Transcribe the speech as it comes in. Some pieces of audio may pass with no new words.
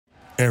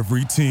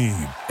Every team,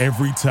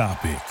 every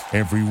topic,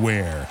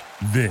 everywhere.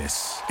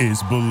 This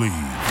is Believe.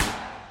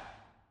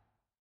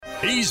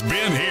 He's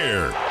been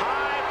here.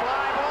 High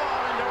fly ball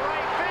into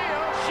right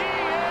field. She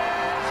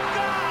is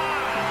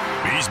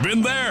gone. He's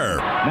been there.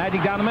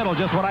 Magic down the middle,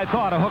 just what I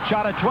thought. A hook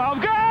shot at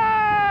 12.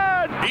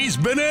 Good! He's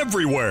been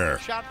everywhere.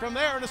 Shot from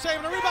there and a save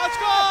and a rebound.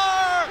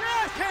 Score!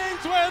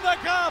 Kings win the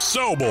cup.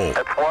 Sobel.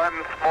 It's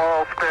one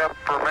small step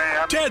for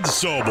man. Ted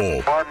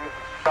Sobel. One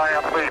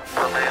giant leap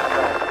for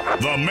man.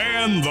 The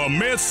man, the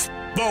myth,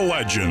 the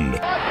legend.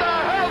 What the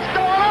hell's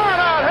going on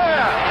out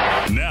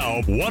here?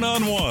 Now,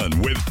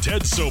 one-on-one with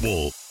Ted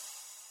Sobel.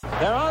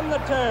 They're on the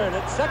turn.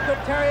 Its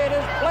Secretariat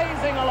is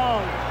blazing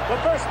along. The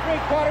first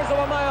 3/4 of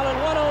a mile in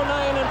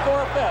 109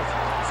 4/5.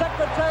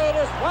 Secretariat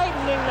is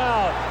widening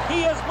now.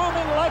 He is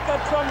moving like a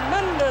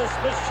tremendous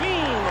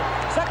machine.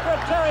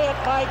 Secretariat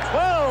by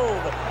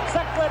 12.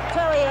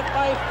 Secretariat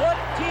by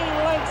 14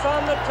 lengths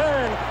on the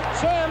turn.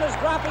 Sham is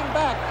dropping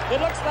back.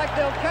 It looks like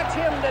they'll catch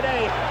him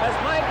today as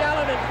My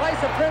Gallant and Twice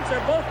a Prince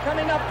are both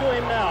coming up to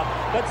him now.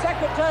 But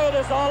Secretariat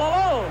is all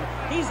alone.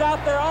 He's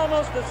out there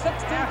almost a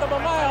 16th of a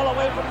mile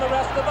away from the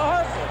rest of the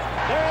horses.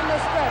 They're in the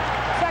stretch.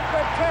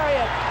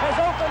 Secretariat has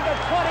opened a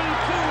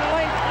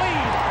 22-length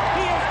lead.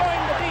 He is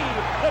going to be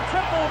the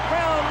Triple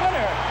Crown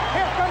winner.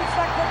 Here comes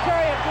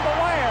Secretariat to the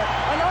wire.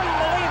 An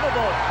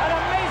unbelievable, an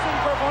amazing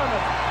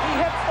performance. He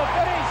hits the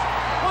finish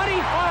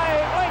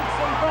 25 lengths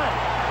in front.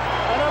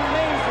 An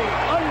amazing,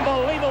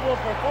 unbelievable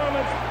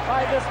performance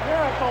by this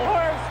miracle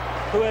horse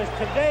who has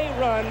today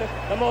run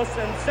the most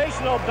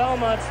sensational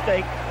Belmont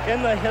Stake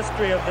in the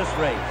history of this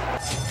race.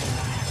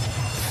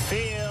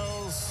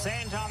 Fields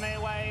sent on their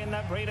way in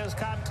the Breeders'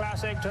 Cup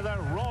Classic to the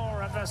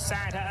roar of the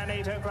Santa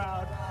Anita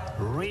crowd.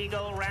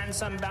 Regal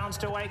Ransom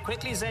bounced away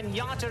quickly.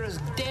 Zenyatta is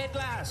dead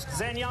last.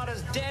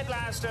 Zenyatta's dead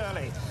last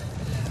early.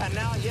 And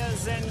now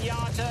here's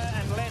Zenyatta,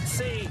 and let's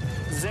see.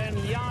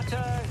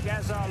 Zenyatta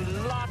has a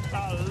lot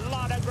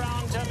of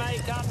ground to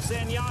make up.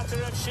 Zenyatta,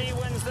 if she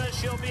wins this,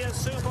 she'll be a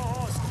super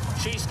horse.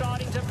 She's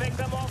starting to pick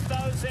them off,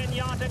 though.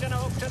 Zenyatta going to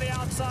hook to the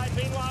outside.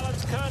 Meanwhile,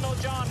 it's Colonel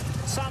John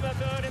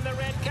Summerbird in the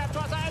red cap.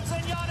 And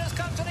Zenyatta's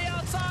come to the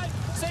outside.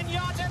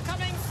 Zenyatta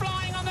coming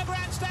flying on the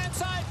grandstand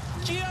side.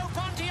 Gio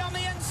Ponti on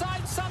the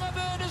inside.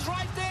 Summerbird is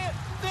right there.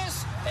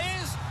 This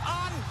is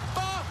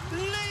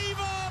unbelievable.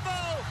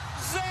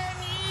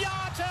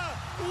 Zenyatta,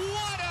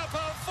 what a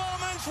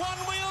performance. One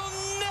we'll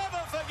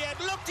never forget.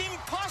 Looked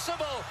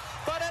impossible,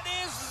 but it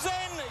is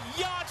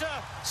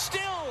Zenyatta,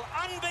 still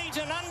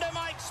unbeaten under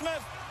Mike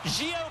Smith.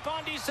 Gio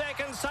Ponti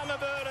second,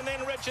 Summerbird, and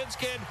then Richards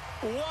Kid.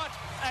 What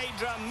a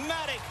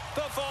dramatic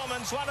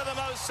performance. One of the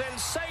most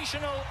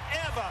sensational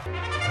ever.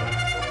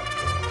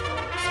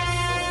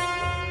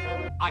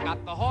 I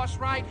got the horse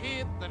right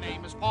here, the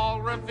name is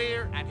Paul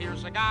Revere, and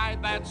here's a guy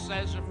that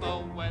says if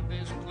the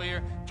weather's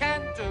clear,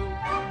 can do,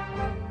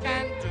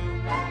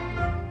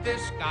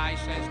 this guy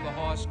says the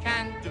horse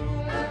can do.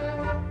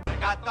 I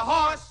got the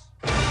horse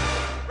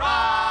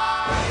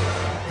right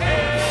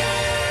here.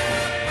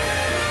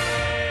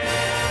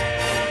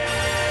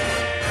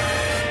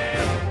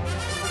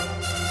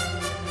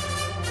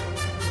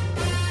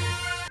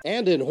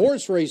 And in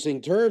horse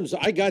racing terms,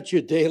 I got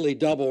you daily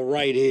double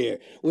right here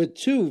with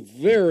two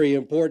very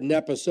important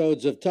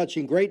episodes of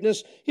Touching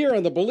Greatness here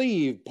on the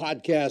Believe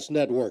Podcast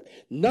Network.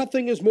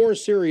 Nothing is more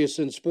serious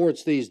in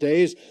sports these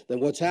days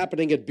than what's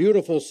happening at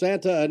beautiful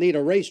Santa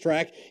Anita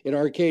Racetrack in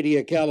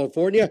Arcadia,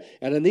 California.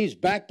 And in these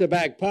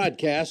back-to-back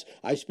podcasts,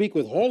 I speak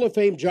with Hall of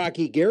Fame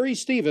jockey Gary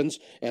Stevens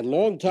and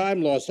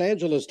longtime Los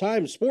Angeles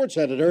Times sports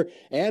editor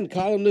and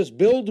columnist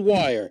Bill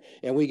Dwyer.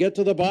 And we get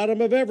to the bottom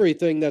of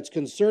everything that's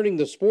concerning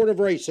the sport of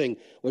racing,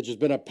 which has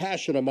been a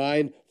passion of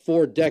mine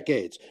for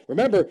decades.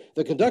 Remember,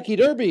 the Kentucky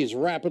Derby is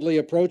rapidly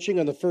approaching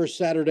on the first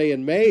Saturday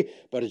in May,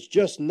 but it's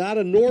just not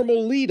a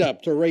normal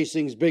lead-up to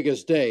racing's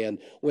biggest day. And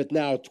with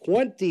now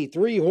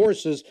 23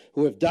 horses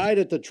who have died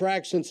at the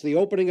track since the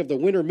opening of the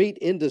winter meet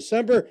in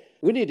December,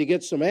 we need to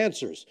get some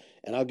answers.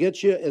 And I'll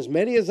get you as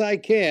many as I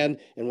can,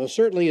 and we'll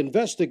certainly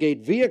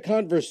investigate via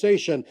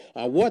conversation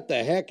on what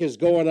the heck is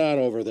going on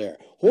over there.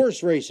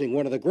 Horse racing,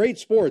 one of the great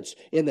sports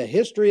in the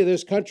history of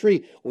this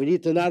country. We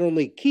need to not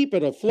only keep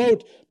it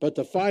afloat, but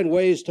to find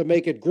ways to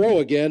make it grow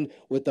again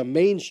with the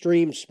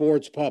mainstream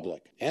sports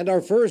public. And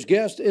our first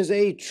guest is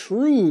a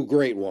true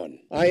great one.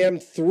 I am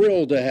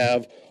thrilled to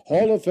have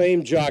Hall of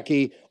Fame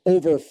jockey,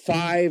 over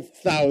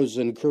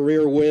 5,000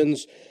 career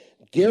wins,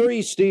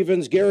 Gary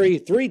Stevens. Gary,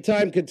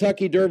 three-time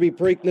Kentucky Derby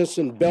Preakness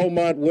and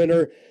Belmont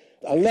winner,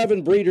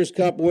 11 Breeders'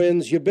 Cup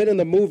wins. You've been in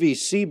the movie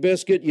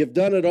Seabiscuit. You've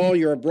done it all.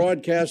 You're a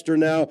broadcaster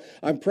now.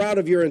 I'm proud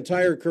of your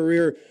entire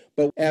career.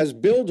 But as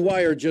Bill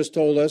Dwyer just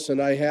told us,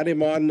 and I had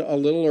him on a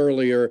little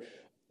earlier,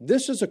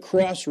 this is a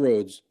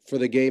crossroads for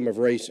the game of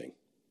racing.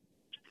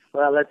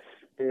 Well,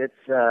 it's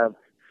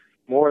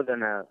more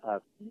than a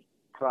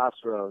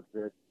crossroads.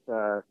 It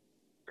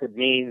could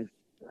mean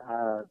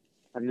a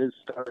new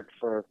start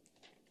for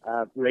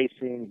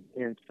racing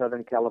in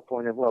Southern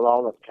California, well,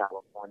 all of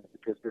California,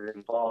 because it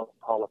involves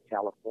all of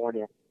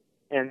California.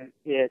 And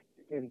it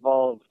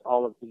involves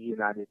all of the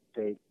United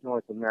States,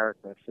 North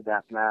America for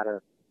that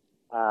matter,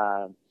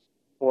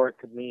 or it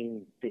could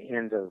mean the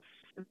end of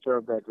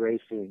thoroughbred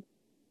racing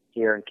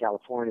here in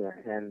California,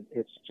 and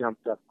it's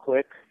jumped up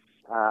quick.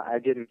 I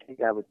didn't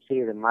think I would see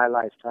it in my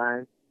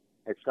lifetime.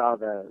 I saw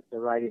the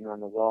writing on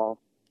the wall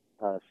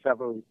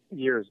several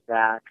years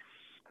back.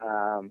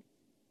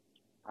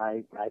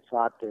 I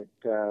thought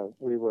that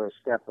we were a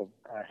step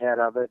ahead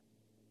of it,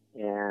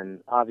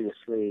 and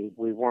obviously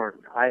we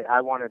weren't.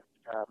 I wanted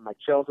my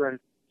children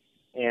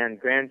and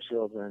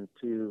grandchildren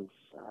to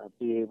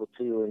be able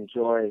to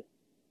enjoy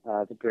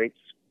the great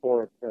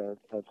sport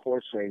of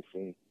horse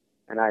racing,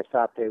 and I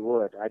thought they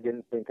would. I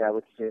didn't think I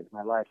would see it in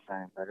my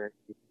lifetime, but it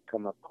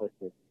come up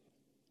quickly.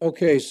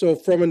 Okay, so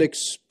from an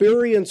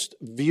experienced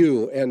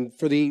view, and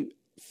for the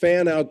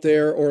fan out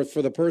there or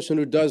for the person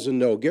who doesn't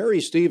know, Gary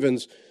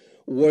Stevens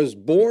was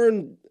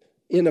born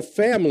in a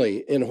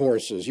family in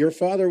horses. Your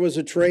father was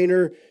a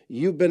trainer.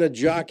 You've been a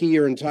jockey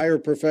your entire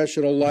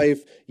professional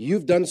life.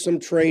 You've done some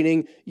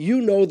training.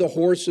 You know the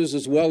horses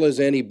as well as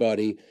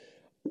anybody.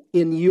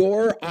 In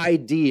your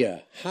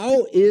idea,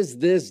 how is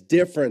this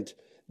different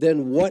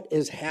than what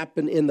has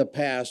happened in the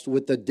past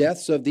with the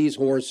deaths of these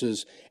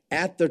horses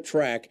at the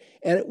track?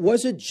 And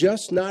was it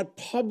just not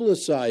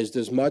publicized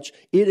as much?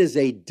 It is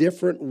a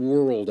different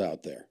world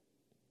out there.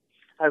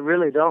 I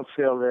really don't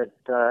feel that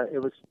it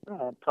was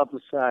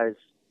publicized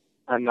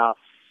enough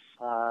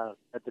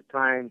at the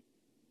time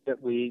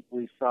that we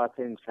saw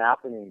things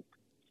happening.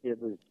 It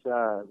was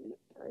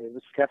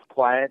kept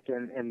quiet,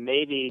 and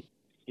maybe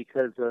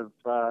because of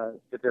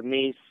the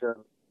demise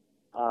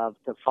of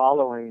the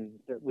following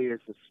that we as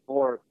a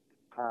sport,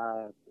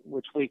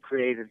 which we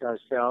created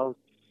ourselves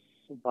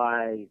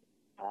by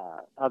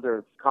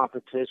other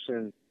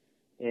competition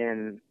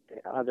in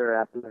other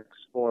athletic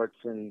sports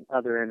and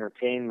other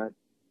entertainment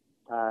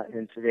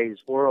in today's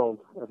world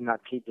of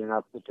not keeping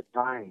up with the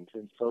times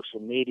and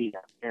social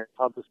media and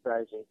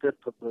publicizing good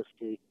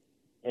publicity,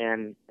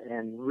 and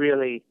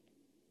really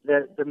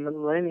the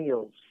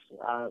millennials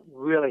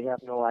really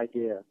have no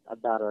idea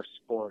about our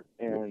sport,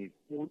 and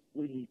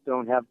we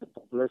don't have the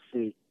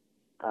publicity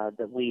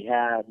that we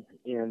had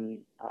in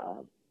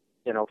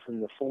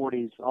from the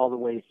 40s all the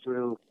way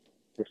through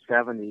the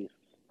 70s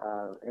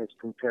as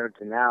compared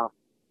to now.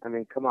 I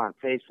mean, come on,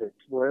 face it,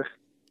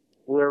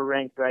 we're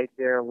ranked right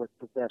there with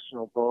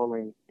professional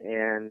bowling,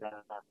 and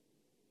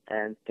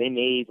they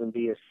may even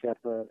be a step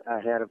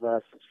ahead of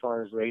us as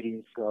far as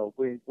ratings go.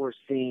 We're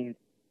seen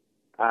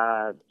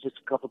just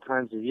a couple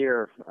times a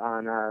year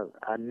on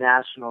a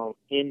national,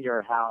 in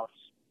your house,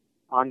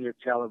 on your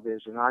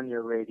television, on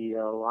your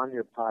radio, on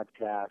your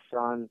podcast,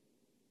 on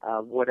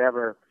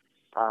whatever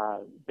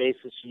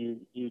basis you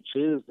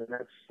choose, and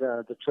that's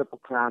the Triple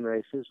Crown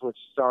races, which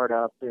start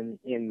up in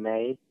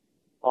May.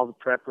 All the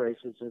prep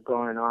races are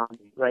going on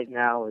right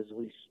now as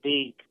we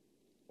speak,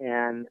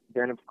 and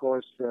then of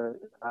course the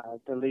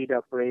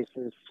lead-up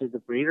races to the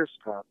Breeders'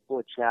 Cup,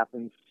 which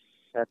happens.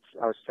 That's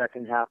our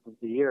second half of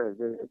the year.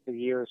 The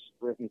year is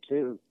split in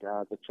two: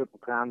 the Triple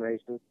Crown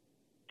races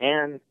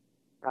and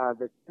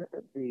the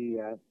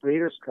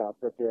Breeders' Cup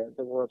at the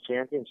World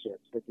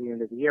Championships at the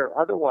end of the year.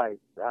 Otherwise,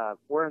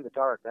 we're in the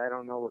dark. I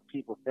don't know what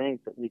people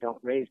think that we don't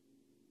race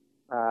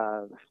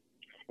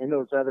in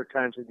those other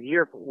times of the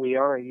year, but we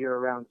are a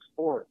year-round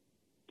sport.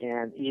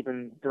 And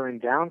even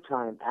during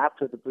downtime,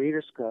 after the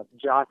Breeders' Cup,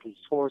 jockeys,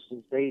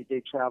 horses,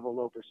 they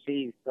travel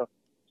overseas. So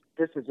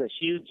this is a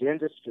huge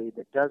industry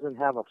that doesn't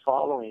have a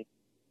following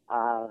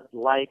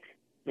like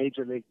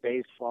Major League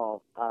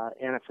Baseball,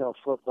 NFL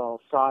football,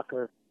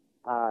 soccer,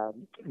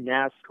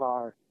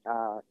 NASCAR,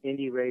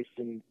 Indy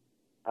racing,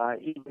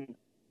 even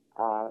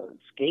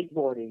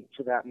skateboarding,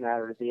 for that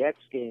matter, the X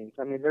Games.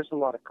 I mean, there's a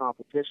lot of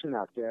competition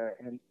out there,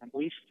 and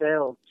we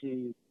failed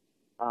to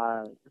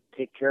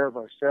take care of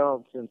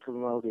ourselves in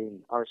promoting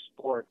our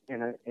sport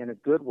in a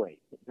good way,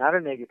 not a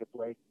negative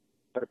way,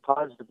 but a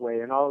positive way.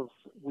 And all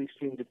we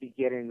seem to be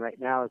getting right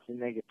now is the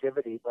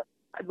negativity, but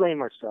I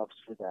blame ourselves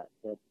for that.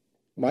 But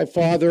my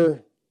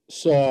father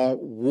saw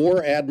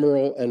War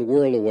Admiral and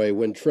Whirlaway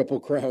win Triple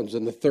Crowns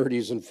in the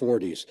 30s and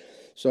 40s.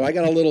 So I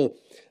got a little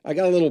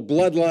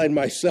bloodline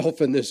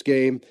myself in this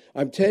game.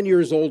 I'm 10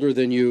 years older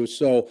than you,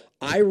 so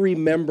I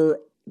remember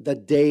the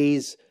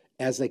days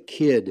as a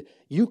kid.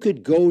 You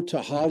could go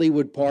to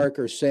Hollywood Park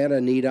or Santa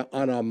Anita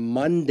on a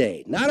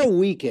Monday, not a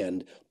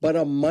weekend, but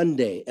a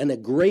Monday, and a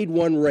Grade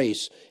 1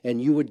 race, and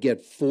you would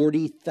get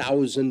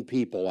 40,000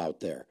 people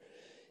out there.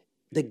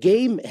 The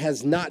game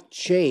has not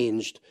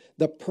changed.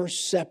 The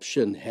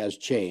perception has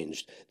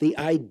changed. The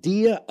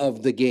idea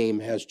of the game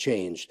has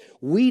changed.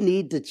 We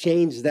need to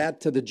change that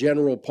to the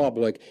general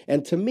public.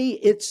 And to me,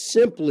 it's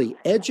simply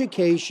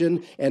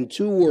education and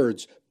two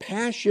words: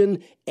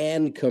 passion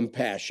and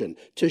compassion,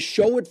 to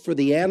show it for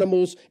the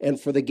animals and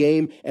for the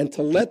game, and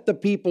to let the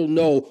people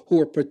know who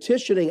are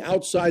petitioning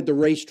outside the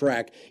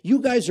racetrack, you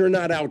guys are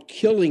not out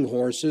killing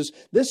horses.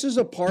 This is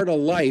a part of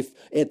life.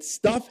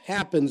 Stuff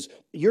happens.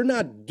 You're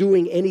not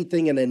doing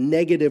anything in a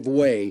negative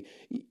way.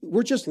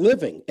 We're just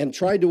living and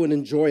trying to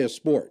enjoy a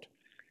sport.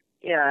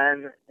 Yeah,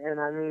 and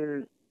I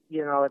mean,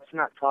 it's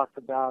not talked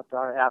about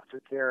our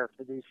aftercare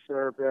for these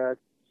thoroughbreds.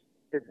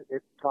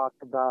 It's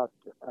talked about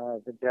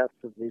the deaths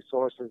of these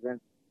horses, and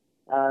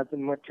the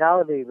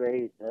mortality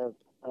rate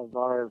of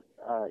our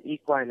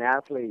equine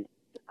athletes.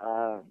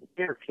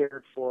 They're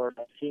cared for.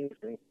 The kings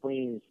and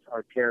queens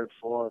are cared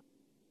for,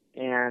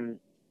 and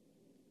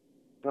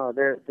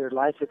their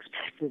life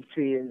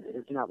expectancy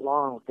is not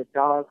long. The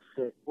dogs,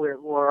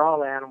 we're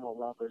all animal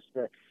lovers,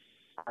 but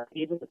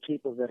even the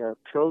people that are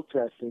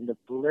protesting, the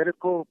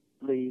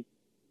politically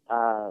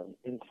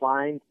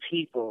inclined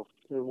people,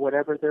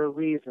 whatever their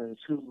reasons,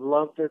 who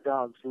love their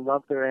dogs, who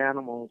love their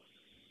animals.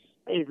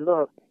 Hey,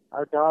 look,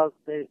 our dogs,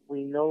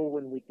 we know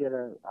when we get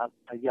a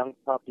young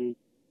puppy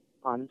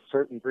on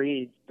certain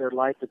breeds, their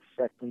life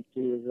expectancy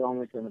is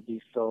only going to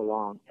be so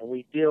long, and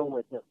we deal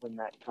with it when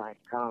that time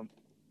comes.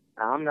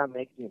 Now, I'm not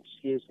making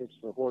excuses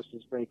for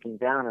horses breaking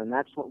down, and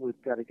that's what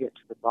we've got to get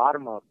to the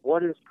bottom of.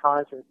 What is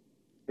causing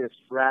this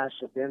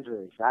rash of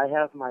injuries? I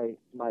have my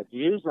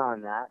views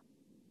on that,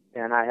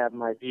 and I have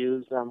my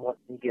views on what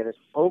can get us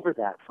over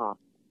that hump.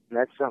 And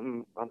that's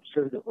something I'm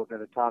sure that we're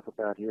going to talk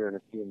about here in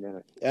a few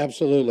minutes.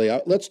 Absolutely.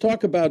 Let's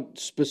talk about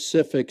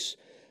specifics.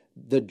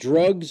 The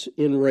drugs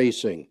in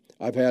racing.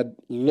 I've had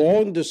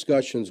long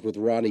discussions with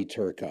Ronnie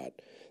Turcotte,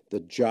 the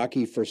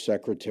jockey for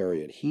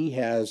Secretariat. He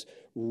has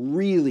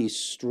really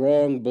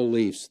strong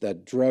beliefs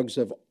that drugs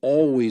have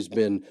always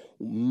been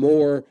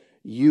more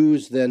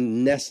used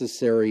than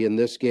necessary in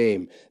this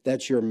game,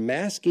 that you're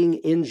masking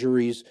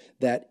injuries.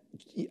 That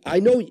I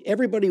know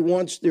everybody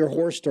wants their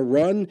horse to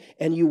run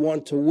and you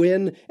want to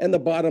win, and the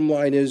bottom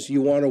line is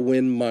you want to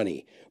win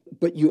money.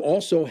 But you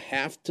also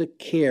have to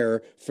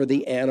care for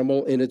the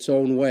animal in its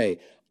own way.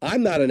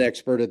 I'm not an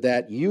expert at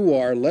that. You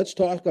are. Let's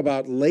talk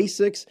about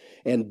Lasix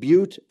and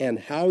Bute and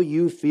how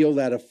you feel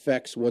that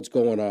affects what's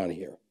going on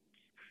here.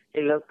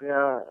 Hey, look,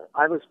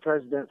 I was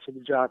president for the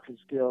Jockeys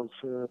Guild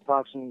for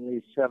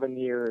approximately 7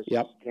 years.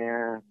 Yep.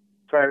 And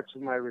prior to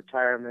my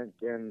retirement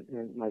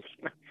and my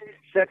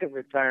second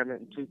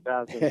retirement in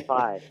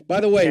 2005. By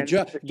the way,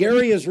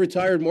 Gary has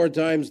retired more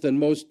times than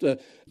most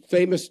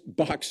famous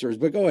boxers,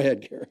 but go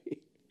ahead, Gary.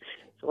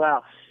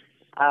 Well,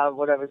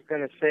 what I was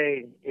going to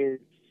say is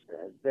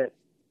that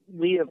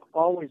we have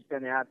always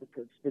been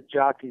advocates, the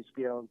Jockeys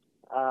Guild,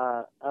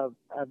 of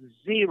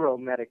zero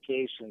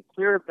medication.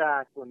 Clear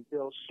back when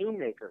Bill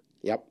Shoemaker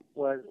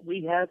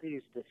we had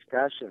these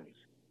discussions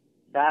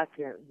back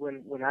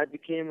when I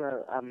became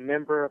a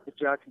member of the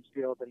Jockeys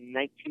Guild in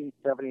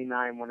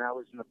 1979 when I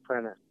was an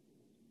apprentice,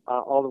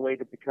 all the way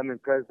to becoming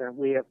president.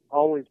 We have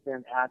always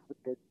been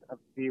advocates of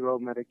zero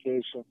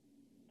medication.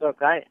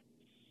 Look, I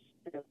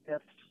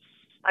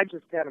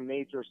just had a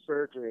major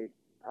surgery.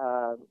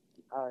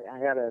 I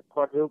had a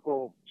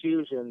quadruple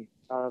fusion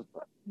of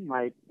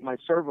my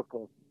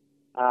cervical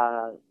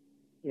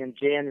in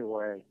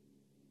January,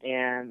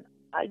 and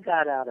I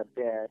got out of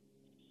bed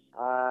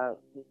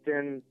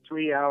within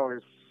 3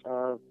 hours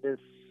of this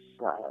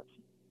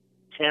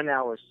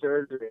 10-hour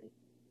surgery,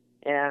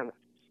 and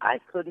I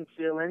couldn't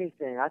feel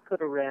anything. I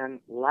could have ran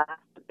laps.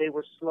 They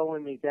were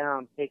slowing me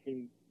down,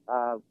 taking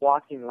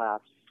walking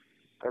laps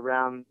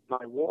around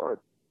my ward,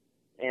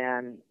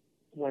 and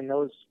when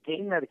those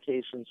pain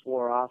medications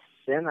wore off,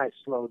 then I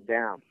slowed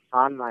down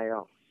on my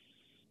own.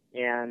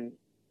 And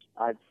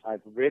I've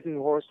ridden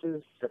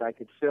horses that I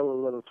could feel a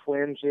little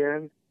twinge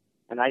in,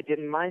 and I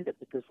didn't mind it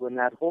because when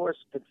that horse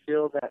could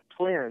feel that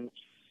twinge,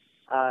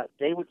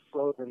 they would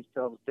slow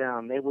themselves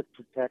down. They would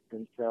protect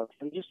themselves.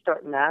 And you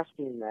start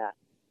masking that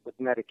with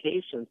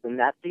medications, and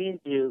that being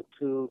due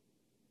to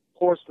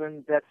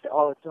horsemen that say,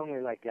 oh, it's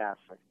only like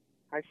aspirin.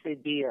 I say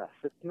BS.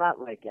 It's not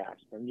like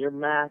aspirin. You're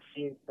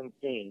masking some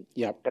pain.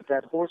 Yep. If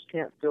that horse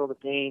can't feel the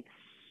pain,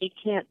 he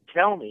can't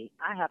tell me.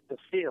 I have to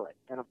feel it.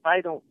 And if I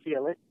don't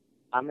feel it,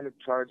 I'm going to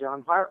charge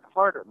on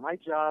harder. My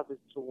job is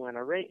to win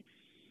a race.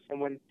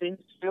 And when things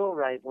feel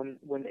right, when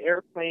the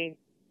airplane,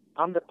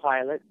 I'm the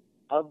pilot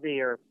of the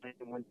airplane,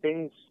 and when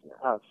things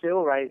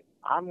feel right,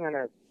 I'm going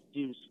to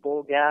use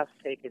full gas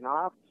taking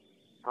off.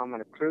 I'm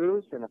going to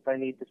cruise, and if I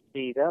need to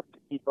speed up to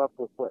keep up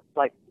with what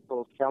flight people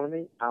are telling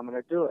me, I'm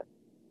going to do it.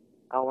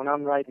 When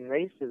I'm riding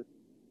races,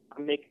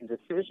 I'm making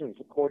decisions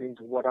according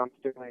to what I'm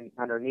feeling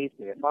underneath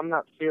me. If I'm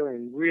not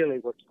feeling really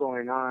what's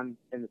going on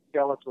in the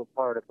skeletal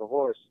part of the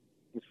horse,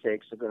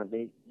 mistakes are going to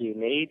be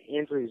made,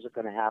 injuries are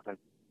going to happen.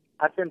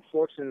 I've been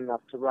fortunate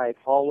enough to ride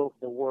all over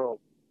the world.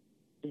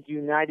 The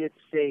United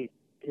States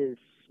is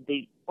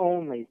the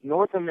only,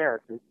 North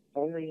America's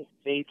only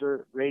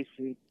major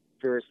racing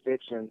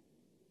jurisdiction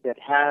that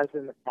has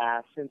in the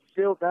past and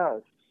still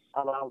does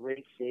allow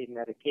race aid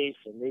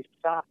medication. They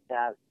stopped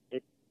that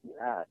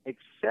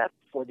except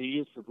for the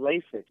use of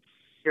Lasix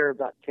here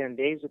about 10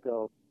 days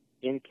ago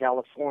in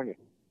California.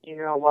 You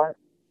know what?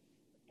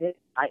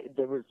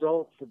 The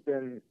results have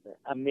been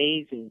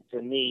amazing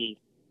to me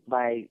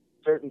by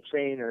certain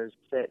trainers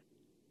that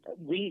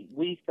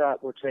we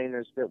thought were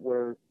trainers that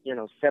were,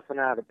 stepping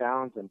out of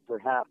bounds and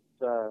perhaps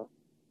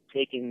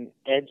taking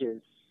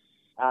edges.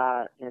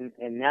 And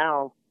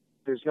now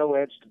there's no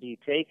edge to be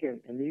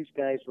taken, and these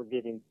guys were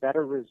getting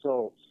better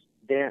results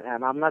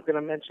and I'm not going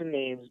to mention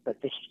names,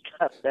 but they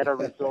got better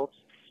results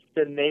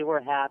than they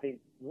were having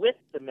with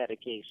the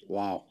medication.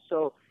 Wow.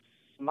 So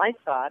my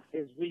thought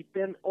is we've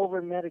been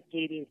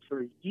over-medicating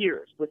for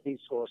years with these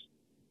horses.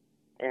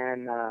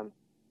 And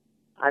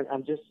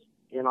I'm just,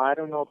 I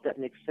don't know if that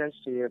makes sense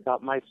to you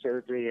about my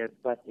surgery,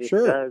 but it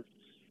Sure. does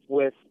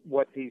with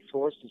what these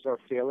horses are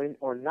feeling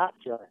or not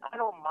feeling. I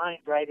don't mind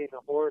riding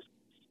a horse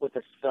with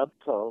a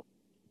stub-toe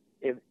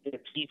if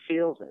he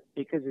feels it,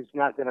 because he's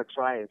not going to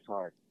try as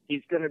hard.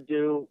 He's going to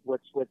do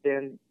what's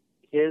within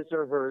his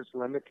or her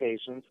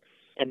limitations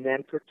and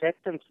then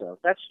protect himself.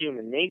 That's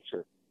human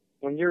nature.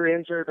 When you're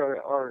injured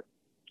or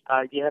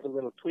you have a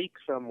little tweak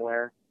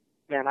somewhere,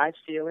 man, I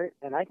feel it,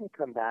 and I can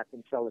come back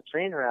and tell the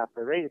trainer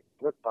after the race,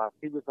 look, boss,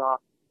 he was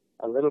off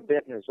a little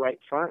bit in his right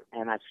front,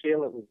 and I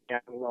feel it was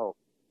down low.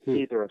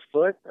 Either a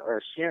foot or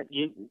a shin.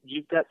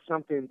 You've got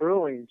something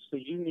brewing, so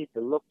you need to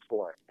look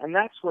for it. And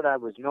that's what I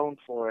was known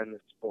for in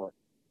the sport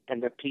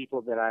and the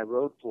people that I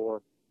rode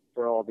for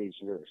all these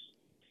years.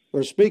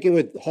 We're speaking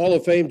with Hall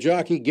of Fame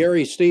jockey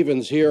Gary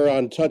Stevens here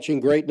on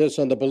Touching Greatness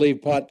on the Believe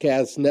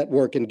Podcast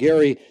Network. And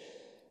Gary,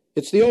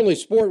 it's the only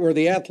sport where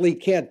the athlete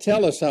can't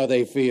tell us how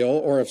they feel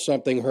or if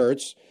something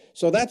hurts.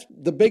 So that's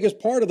the biggest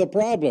part of the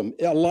problem.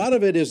 A lot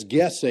of it is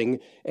guessing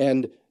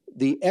and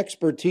the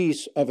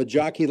expertise of a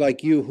jockey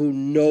like you who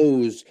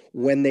knows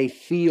when they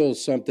feel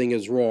something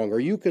is wrong. Or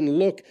you can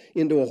look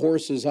into a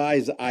horse's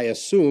eyes, I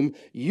assume.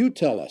 You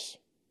tell us.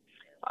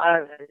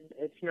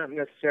 It's not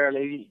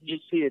necessarily. You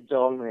see a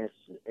dullness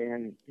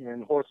in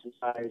horses'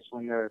 eyes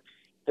when they're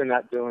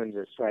not doing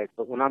this right.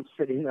 But when I'm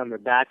sitting on their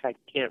back, I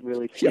can't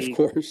really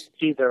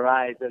see their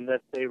eyes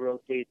unless they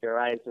rotate their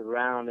eyes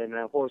around. And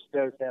a horse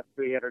does have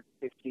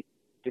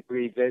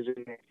 360-degree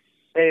vision.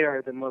 They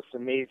are the most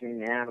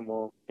amazing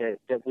animal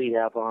that we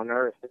have on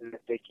Earth. And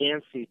if they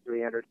can see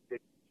 360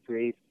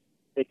 degrees,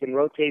 they can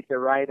rotate their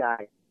right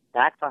eye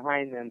back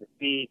behind them to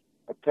see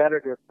a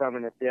predator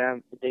coming at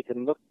them. They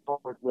can look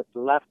forward with the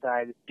left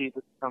eye to see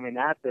what's coming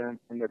at them,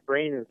 and their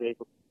brain is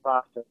able to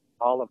process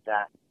all of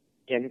that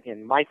in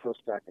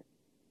microseconds.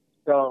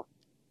 So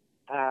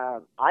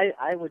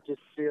I would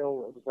just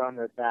feel it was on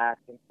their back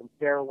and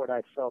compare what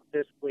I felt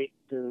this week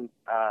to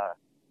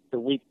the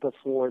week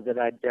before that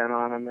I'd been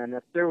on them. And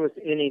if there was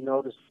any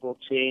noticeable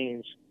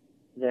change,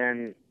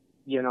 then,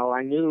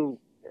 I knew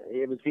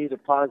it was either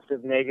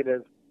positive,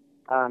 negative,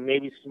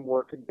 maybe some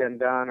work had been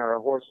done or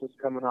a horse was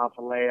coming off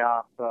a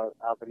layoff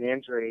of an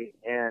injury,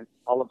 and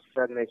all of a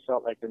sudden they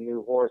felt like a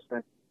new horse.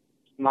 And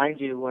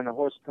mind you, when a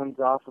horse comes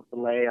off of the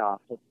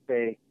layoff, let's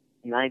say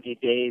 90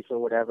 days or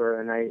whatever,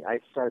 and I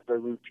start the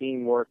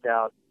routine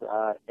workout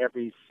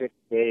every 6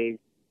 days,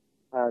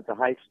 the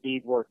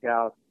high-speed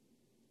workout,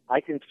 I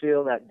can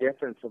feel that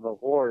difference of a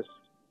horse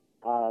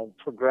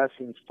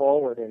progressing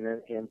forward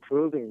and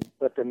improving.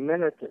 But the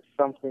minute that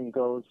something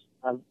goes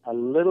a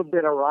little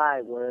bit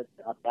awry where it's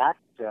a back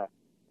step,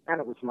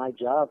 and it was my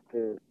job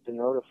to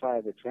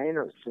notify the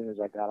trainer as soon as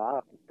I got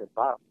off and said,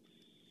 Bob,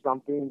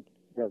 something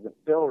doesn't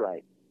feel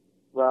right.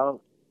 Well,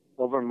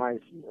 over my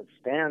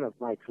span of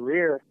my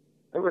career,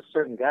 there were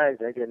certain guys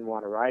I didn't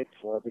want to ride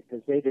for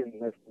because they didn't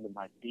listen to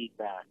my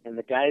feedback. And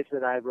the guys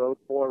that I rode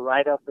for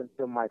right up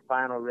until my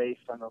final race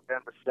on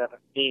November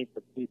 17th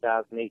of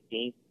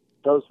 2018,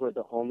 those were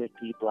the only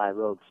people I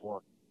rode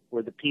for,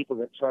 were the people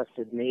that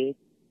trusted me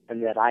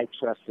and that I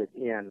trusted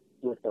in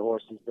with the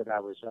horses that I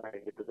was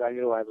riding, because I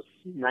knew I was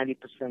 90%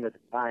 of the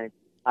time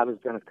I was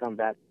going to come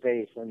back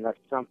safe unless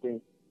something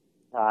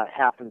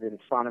happened in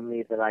front of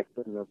me that I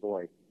couldn't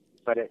avoid.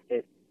 But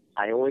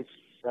I always,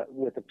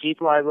 with the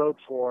people I rode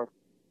for,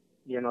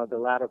 the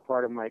latter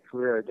part of my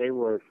career, they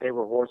were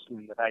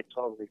horsemen that I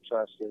totally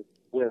trusted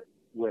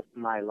with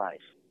my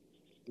life,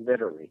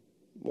 literally.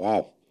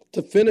 Wow.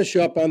 To finish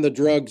up on the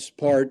drugs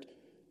part,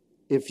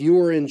 if you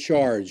were in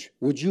charge,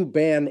 would you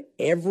ban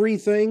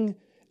everything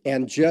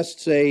and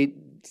just say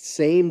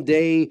same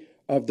day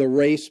of the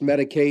race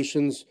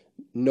medications?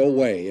 No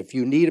way. If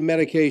you need a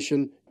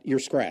medication, you're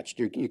scratched.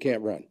 You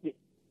can't run.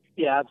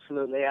 Yeah,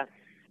 absolutely.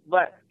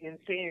 But in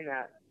saying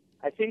that,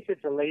 I think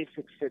that the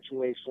LASIK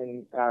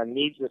situation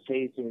needs a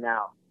phasing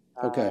out.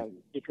 Okay.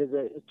 Because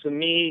to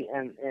me,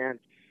 and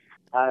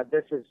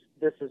this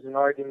is an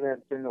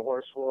argument in the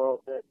horse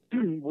world that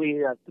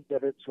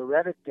that it's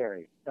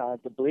hereditary.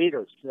 The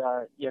bleeders,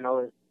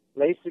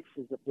 LASIK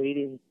is a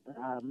bleeding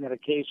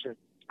medication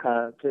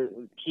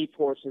to keep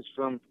horses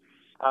from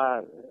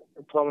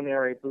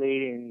pulmonary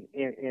bleeding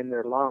in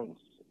their lungs.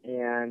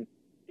 And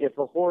if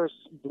a horse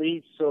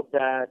bleeds so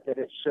bad that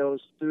it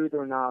shows through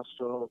their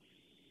nostrils,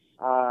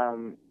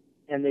 and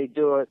they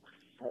do it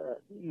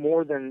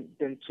more than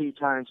 2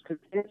 times,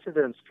 because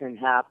incidents can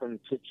happen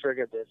to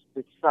trigger this,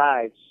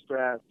 besides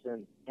stress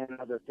and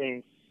other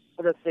things.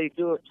 But if they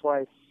do it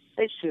twice,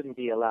 they shouldn't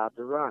be allowed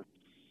to run.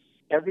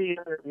 Every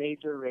other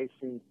major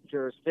racing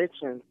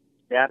jurisdiction,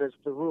 that is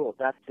the rule.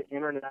 That's the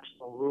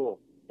international rule.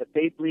 If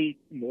they bleed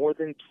more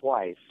than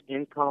twice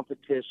in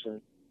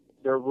competition,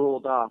 they're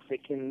ruled off. They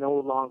can no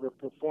longer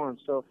perform.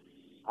 So,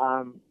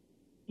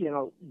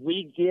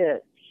 we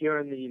get here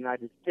in the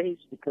United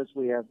States, because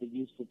we have the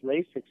use of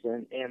Lasix,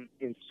 and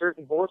in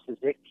certain horses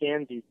it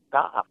can be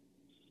stopped.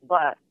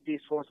 But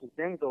these horses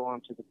then go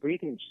on to the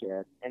breeding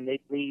shed, and they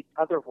breed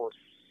other horses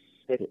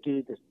that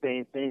do the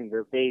same thing.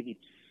 Their babies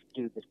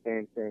do the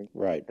same thing.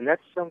 Right. And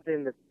that's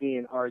something that's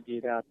being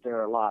argued out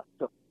there a lot.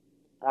 So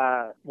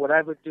what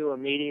I would do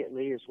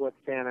immediately is what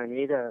Santa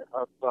Anita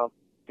of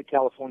the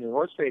California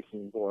Horse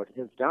Racing Board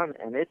has done,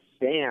 and it's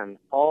banned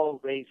all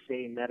race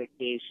day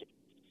medication.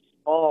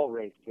 All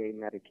race day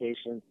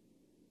medication,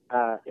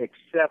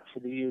 except for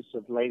the use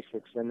of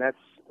Lasix, and that's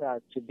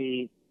to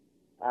be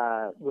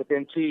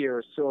within 2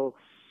 years. So,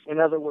 in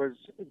other words,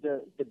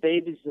 the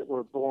babies that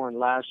were born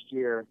last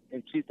year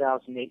in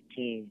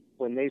 2018,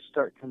 when they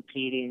start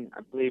competing,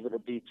 I believe it'll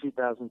be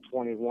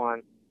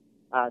 2021,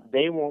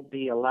 they won't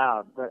be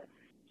allowed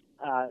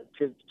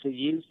to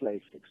use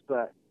Lasix.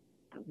 But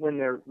when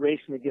they're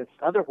racing against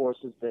other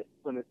horses that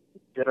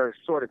are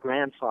sort of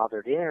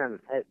grandfathered in,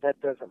 that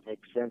doesn't make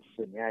sense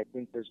to me. I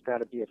think there's got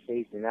to be a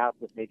phasing out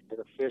that makes it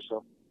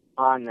official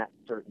on that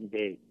certain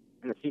date.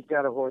 And if you've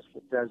got a horse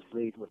that does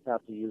bleed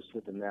without the use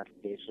of the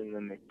medication,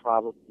 then they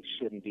probably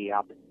shouldn't be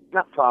out there.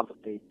 Not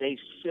probably, they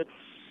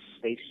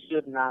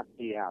should not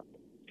be out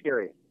there.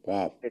 Period.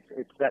 Wow.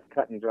 It's that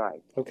cut and dry.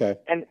 Okay.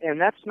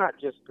 And that's not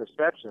just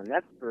perception.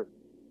 That's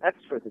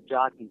for the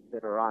jockeys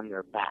that are on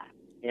their back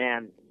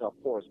and the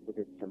horse that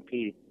is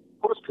competing.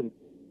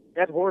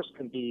 That horse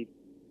can be,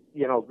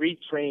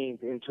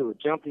 retrained into a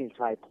jumping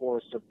type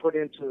horse or put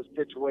into a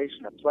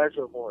situation, a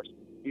pleasure horse.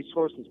 These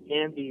horses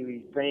can be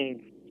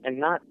retrained and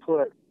not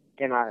put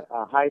in a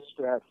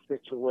high-stress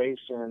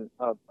situation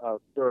of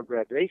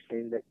thoroughbred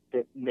racing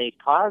that may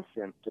cause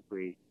them to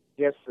breed.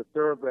 Yes, the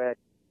thoroughbred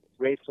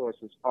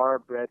racehorses are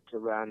bred to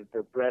run.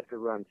 They're bred to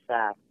run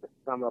fast, but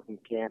some of them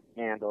can't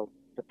handle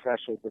the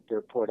pressure that they're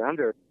put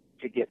under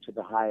to get to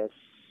the highest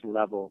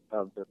level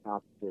of their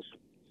competition.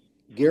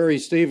 Gary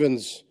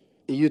Stevens,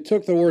 you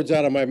took the words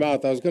out of my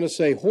mouth. I was going to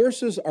say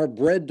horses are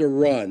bred to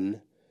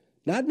run,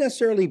 not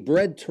necessarily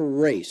bred to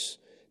race.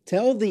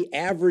 Tell the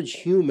average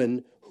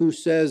human who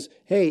says,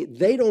 hey,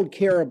 they don't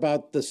care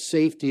about the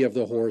safety of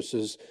the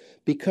horses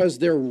because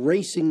they're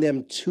racing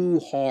them too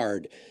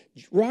hard.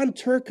 Ron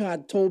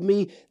Turcotte told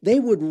me they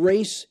would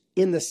race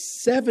in the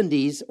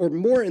 70s or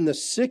more in the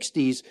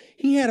 60s.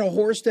 He had a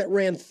horse that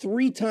ran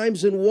 3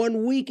 times in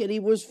 1 week and he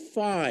was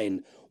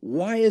fine.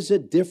 Why is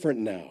it different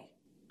now?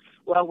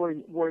 Well,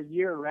 we're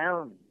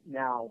year-round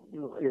now,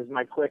 is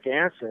my quick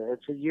answer.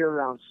 It's a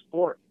year-round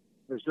sport.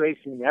 There's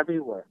racing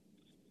everywhere.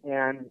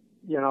 And,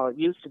 it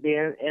used to be,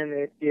 and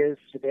it is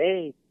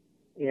today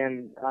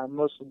in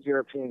most of the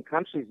European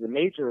countries, the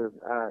major,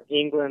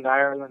 England,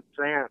 Ireland,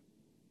 France,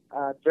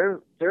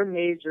 their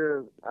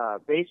major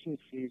racing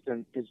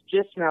season is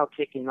just now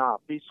kicking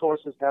off. These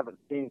horses haven't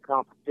seen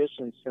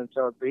competition since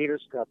our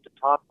Breeders' Cup. The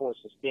top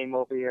horses came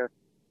over here.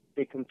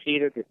 They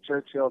competed at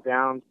Churchill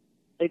Downs.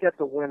 They got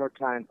the winter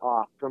time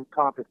off from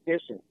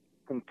competition,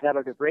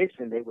 competitive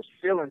racing. They were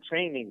still in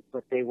training,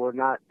 but they were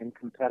not in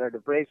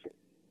competitive racing.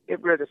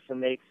 Get rid of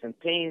some aches and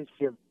pains,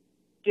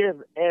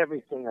 give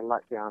everything a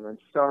letdown and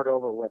start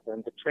over with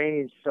them. The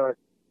training starts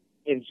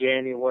in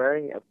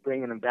January of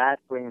bringing them back,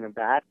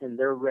 and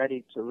they're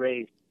ready to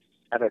race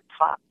at a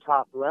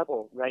top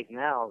level right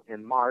now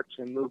in March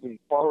and moving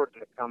forward in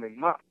the coming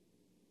months.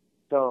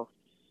 So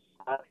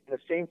the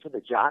same for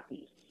the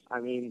jockeys. I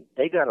mean,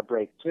 they got a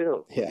break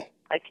too. Yeah.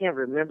 I can't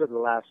remember the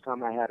last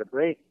time I had a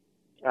break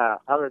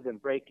other than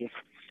breaking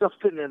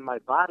something in my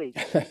body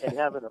and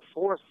having a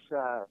horse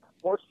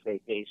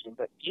vacation.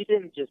 But you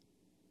didn't just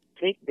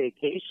take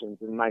vacations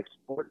in my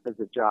sport as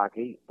a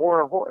jockey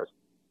or a horse.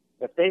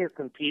 If they are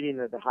competing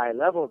at a high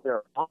level,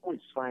 they're always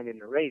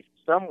finding a race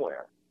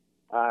somewhere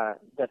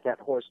that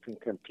horse can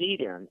compete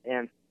in.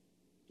 And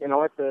you know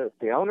what?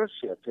 The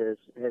ownership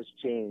has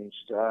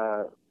changed.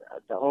 The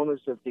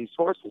owners of these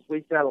horses,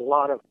 we've got a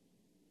lot of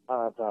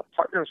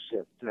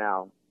partnerships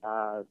now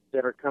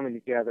that are coming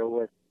together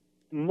with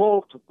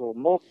multiple.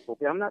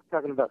 I'm not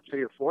talking about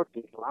 3 or 4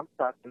 people. I'm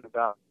talking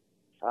about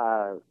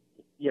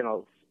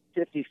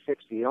 50,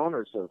 60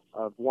 owners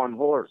of one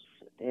horse,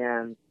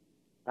 and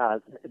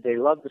they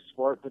love the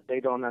sport, but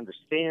they don't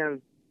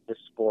understand the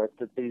sport,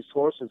 that these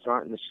horses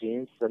aren't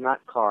machines. They're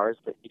not cars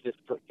that you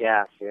just put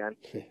gas in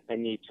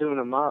and you tune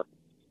them up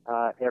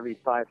every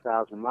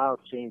 5,000 miles,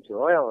 change the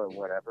oil or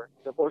whatever.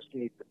 The horse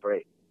needs a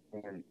break,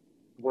 and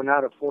we're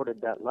not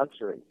afforded that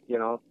luxury.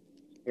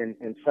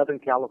 In Southern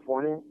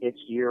California, it's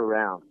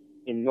year-round.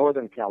 In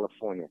Northern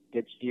California,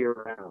 it's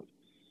year-round.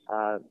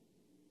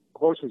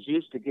 Horses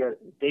used to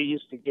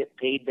get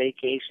paid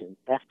vacations.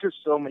 After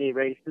so many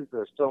races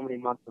or so many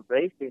months of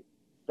racing,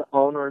 the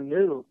owner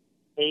knew,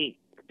 hey,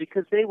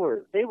 because they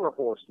were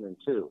horsemen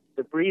too.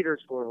 The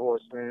breeders were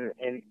horsemen,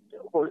 and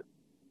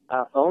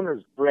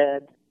owners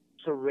bred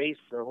to race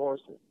their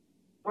horses.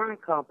 We're in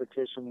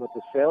competition with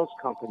the sales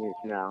companies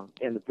now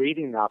and the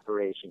breeding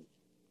operations.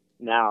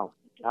 Now,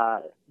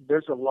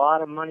 there's a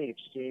lot of money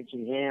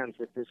exchanging hands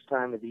at this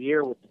time of the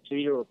year with the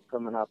 2-year-olds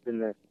coming up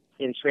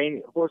in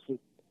training. Horses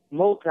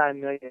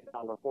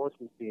multi-million-dollar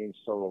horses being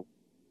sold.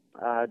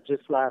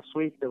 Just last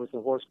week, there was a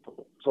horse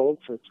sold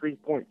for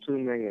 $3.2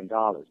 million.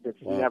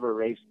 It's never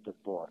raced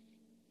before.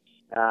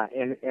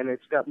 And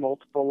it's got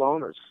multiple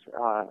owners.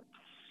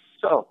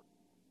 So,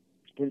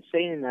 in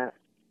saying that,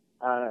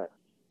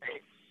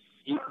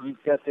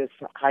 you've got this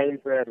highly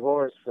bred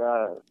horse,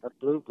 a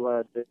blue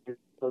blood, that is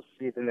supposed to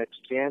be the next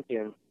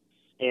champion.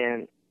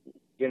 And,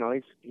 you know,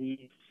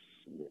 he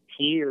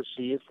or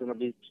she is going to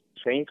be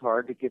trained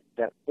hard to get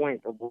to that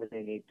point of where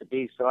they need to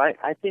be. So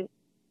I think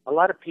a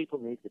lot of people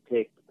need to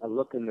take a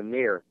look in the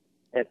mirror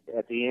at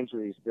the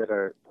injuries that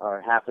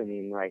are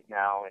happening right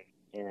now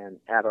and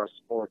at our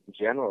sport in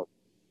general,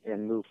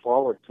 and move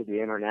forward to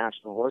the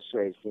International Horse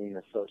Racing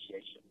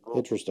Association.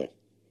 Interesting.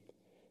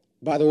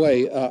 By the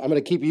way, I'm going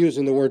to keep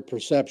using the word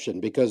perception,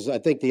 because I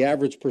think the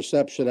average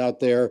perception out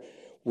there,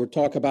 we're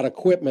talking about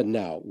equipment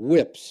now,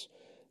 whips,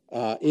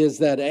 is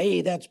that,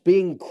 hey, that's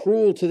being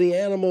cruel to the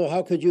animal.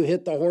 How could you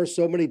hit the horse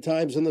so many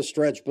times in the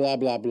stretch, blah,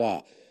 blah,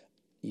 blah.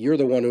 You're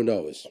the one who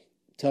knows.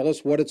 Tell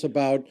us what it's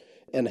about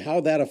and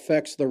how that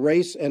affects the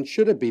race, and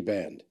should it be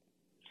banned?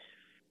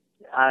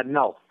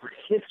 No,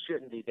 it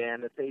shouldn't be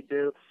banned. If they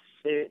do,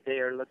 they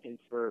are looking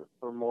for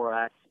more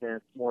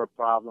accidents, more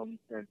problems.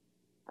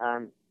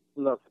 And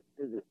look,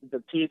 the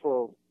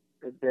people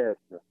that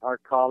are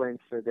calling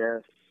for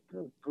this,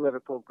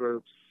 political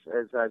groups,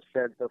 as I've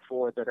said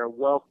before, that are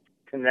well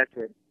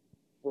connected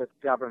with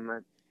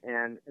government,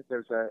 and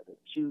there's a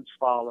huge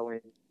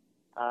following.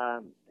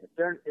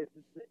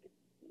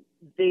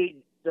 They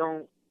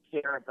don't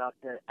care about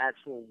the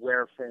actual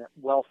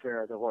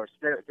welfare of the horse.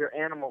 They're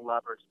animal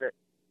lovers. That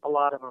a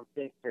lot of them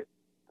think that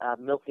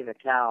milking a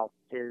cow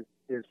is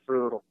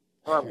brutal.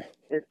 Well,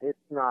 it's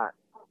not.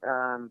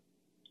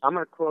 I'm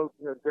going to quote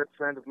a good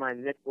friend of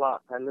mine, Nick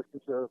Block. I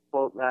listened to a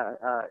quote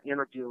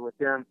interview with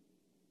him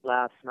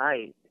last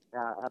night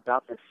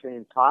about the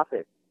same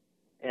topic.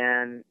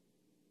 And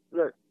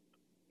look,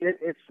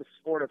 it's the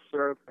sport of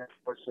thoroughbred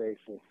horse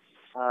racing.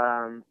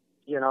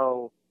 You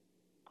know,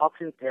 I'll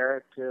compare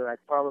it to, I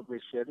probably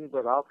shouldn't,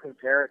 but I'll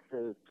compare it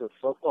to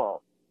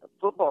football.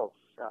 Football,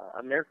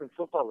 American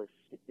football,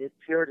 it's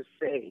here to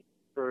stay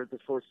for the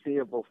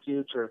foreseeable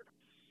future.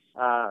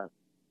 You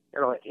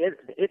know,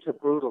 it's a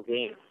brutal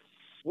game.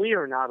 We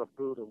are not a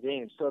brutal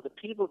game. So the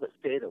people that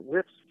say that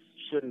whips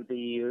shouldn't be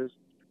used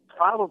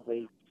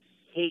probably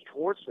hate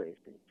horse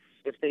racing.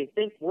 If they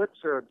think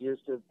whips are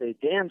abusive, they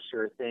damn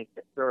sure think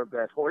that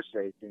thoroughbred horse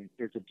racing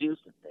is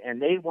abusive.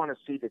 And they want to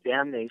see the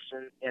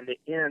damnation and the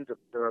end of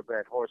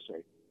thoroughbred horse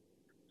racing.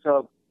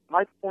 So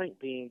my point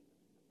being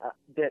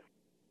that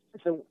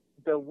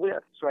the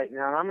whips right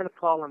now, and I'm going to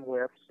call them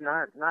whips,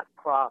 not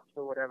crops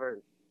or whatever,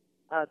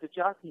 the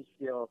Jockey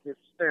Guild has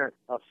spent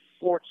a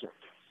fortune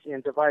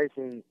in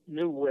devising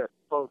new whips,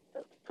 both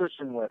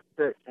cushion whips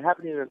that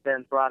haven't even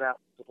been brought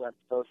out to the West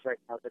Coast right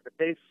now. That are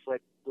basically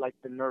like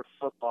the Nerf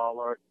football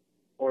or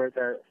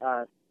the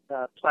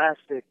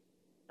plastic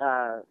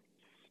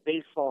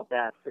baseball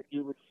bats that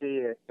you would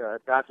see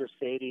at Dodger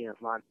Stadium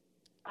on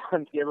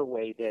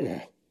giveaway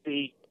day.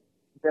 Yeah.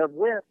 The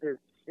whip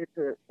it's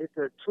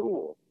a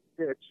tool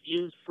that's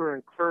used for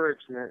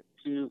encouragement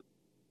to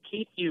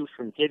keep you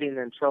from getting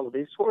in trouble.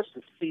 These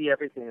horses see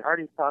everything. I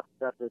already talked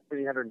about the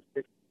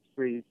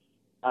 360-degree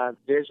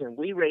vision.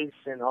 We race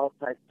in all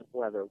types of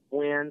weather: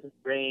 wind,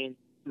 rain,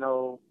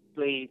 snow,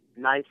 sleet,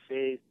 nice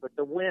days. But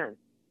the wind,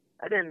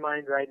 I didn't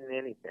mind riding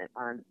anything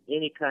on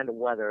any kind of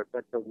weather.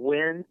 But the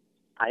wind,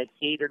 I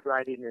hated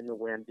riding in the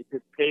wind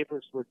because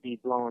papers would be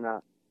blown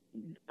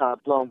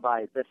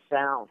by. The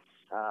sounds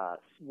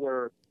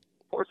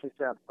horses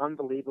have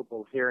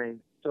unbelievable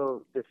hearing.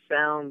 So the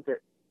sound that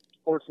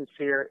horses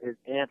hear is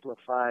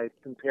amplified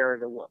compared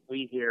to what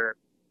we hear.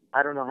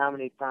 I don't know how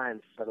many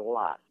times, but a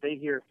lot. They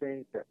hear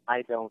things that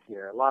I don't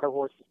hear. A lot of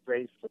horses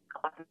race with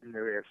cotton in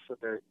their ears, so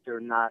they're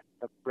not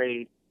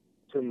afraid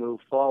to move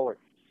forward.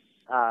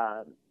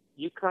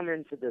 You come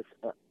into the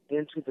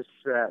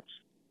stretch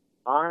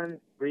on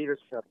Breeders'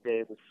 Cup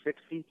Day with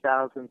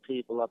 60,000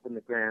 people up in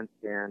the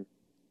grandstand,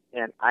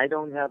 and I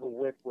don't have a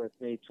whip with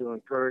me to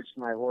encourage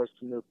my horse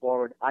to move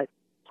forward.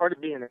 Part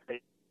of being a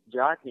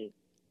jockey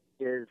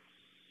is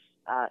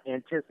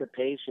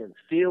anticipation,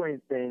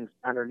 feeling things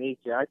underneath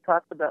you. I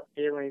talked about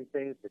feeling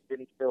things that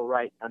didn't feel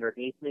right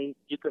underneath me.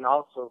 You can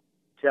also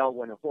tell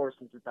when a horse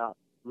is about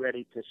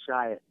ready to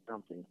shy at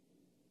something.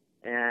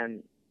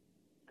 And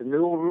the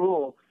new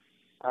rule,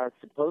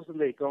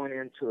 supposedly going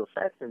into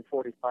effect in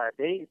 45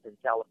 days in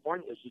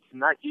California, is you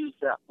cannot use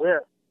that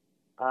whip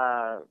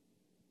other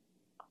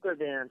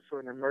than for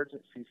an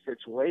emergency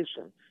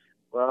situation.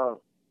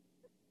 Well,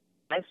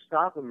 I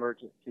stop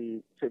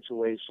emergency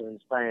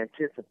situations by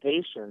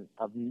anticipation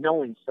of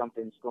knowing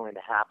something's going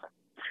to happen.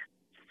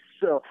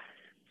 So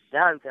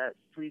now I've got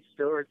 3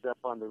 stewards up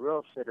on the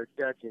roof that are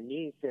judging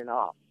me saying,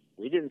 oh,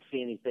 we didn't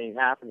see anything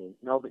happening.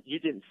 No, but you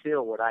didn't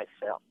feel what I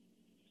felt.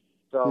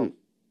 So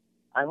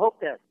I hope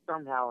that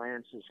somehow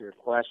answers your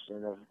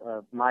question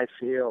of my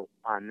feel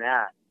on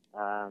that.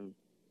 I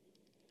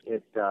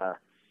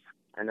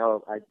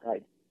know I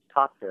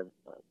talked to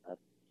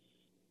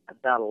a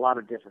about a lot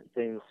of different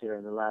things here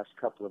in the last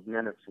couple of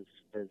minutes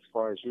as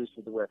far as use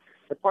of the whip.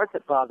 The part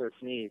that bothers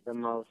me the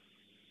most,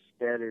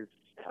 that is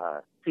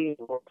seeing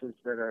horses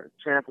that are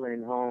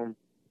trampling home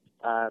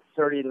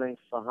 30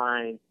 lengths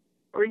behind,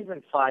 or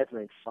even 5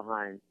 lengths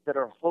behind, that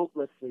are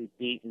hopelessly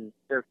beaten.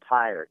 They're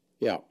tired.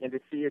 Yeah. And to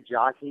see a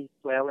jockey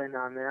flailing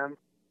on them,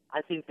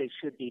 I think they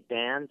should be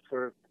banned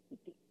for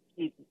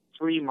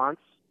 3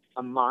 months,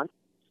 a month.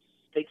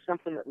 Take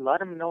something, let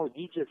them know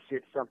you just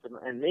did something,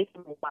 and make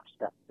them watch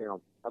that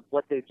film of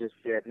what they just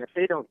did. And if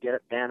they don't get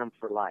it, ban them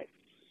for life.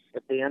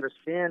 If they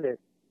understand it,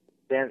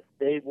 then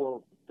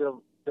they'll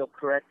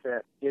correct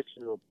that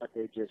issue of what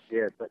they just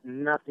did. But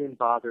nothing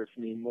bothers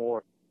me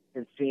more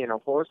than seeing a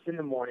horse in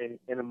the morning,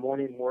 in a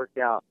morning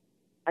workout.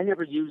 I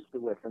never used the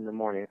whip in the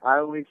morning. I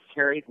always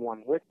carried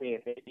one with me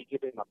and maybe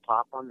give him a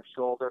pop on the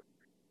shoulder,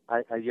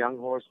 a young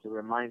horse, to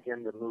remind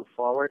him to move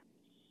forward.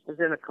 I was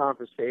in a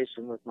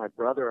conversation with my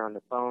brother on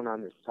the phone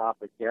on this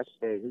topic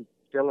yesterday. He's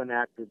still an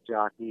active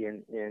jockey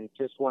and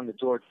just won the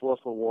George Wolf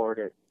Award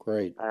at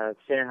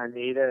Santa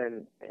Anita,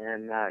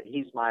 and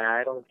he's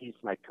my idol. He's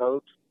my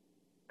coach.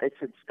 I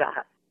said,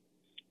 Scott,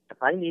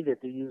 if I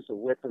needed to use a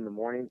whip in the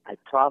morning, I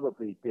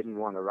probably didn't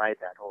want to ride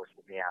that horse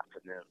in the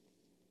afternoon.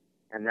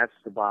 And that's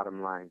the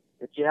bottom line.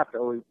 If you have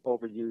to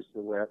overuse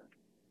the whip,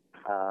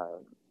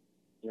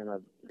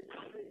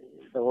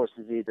 the horse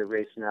is either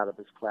racing out of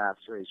his class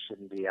or he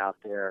shouldn't be out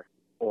there,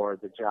 or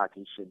the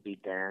jockey should be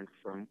banned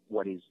from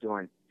what he's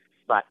doing.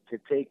 But to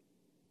take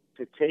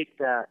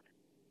that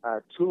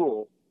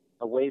tool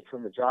away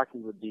from the jockey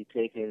would be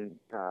taking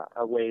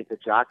away the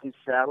jockey's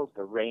saddle,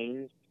 the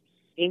reins,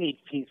 any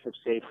piece of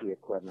safety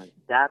equipment.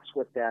 That's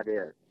what that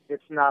is.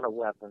 It's not a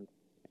weapon.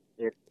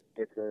 It's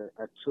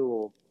a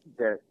tool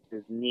that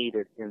is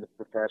needed in the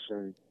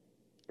profession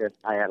that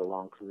I had a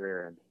long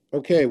career in.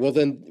 Okay, well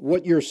then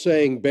what you're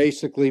saying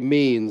basically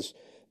means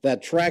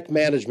that track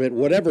management,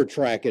 whatever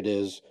track it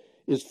is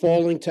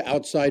falling to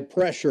outside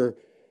pressure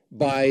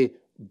by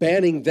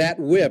banning that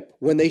whip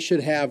when they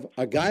should have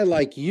a guy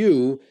like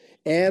you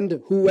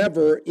and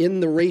whoever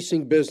in the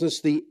racing business,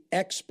 the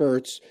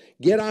experts,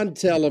 get on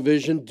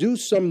television, do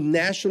some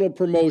national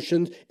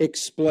promotion,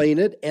 explain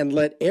it, and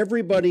let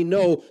everybody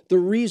know the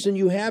reason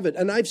you have it.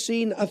 And I've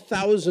seen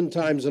 1,000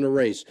 times in a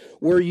race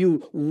where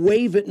you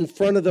wave it in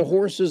front of the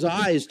horse's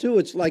eyes, too.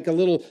 It's like a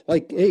little,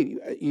 like,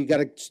 hey, you got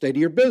to stay to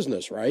your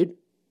business, right?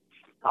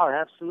 Oh,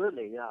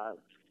 absolutely. I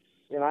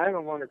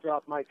don't want to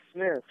drop Mike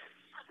Smith.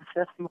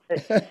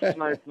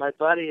 my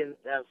buddy and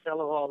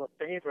fellow Hall of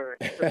Famer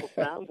and Triple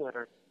Crown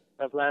winner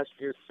of last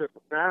year's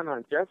Triple Crown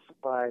on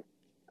Justified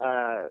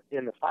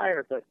in the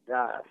Fire, but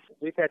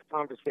we've had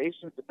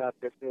conversations about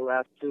this in the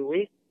last 2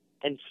 weeks,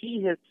 and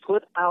he has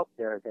put out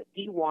there that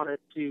he wanted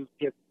to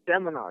give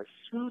seminars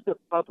to the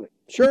public.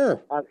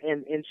 Sure.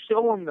 And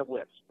show them the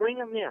whips. Bring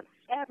them in.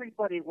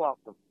 Everybody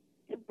welcome.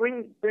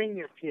 Bring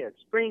your kids.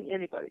 Bring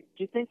anybody.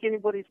 Do you think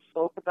anybody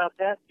spoke about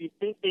that? Do you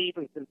think they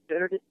even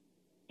considered it?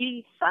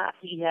 He thought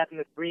he had an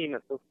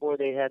agreement before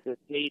they had this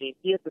meeting.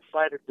 He had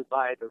decided to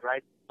buy the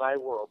right to buy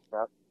World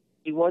Cup.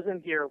 He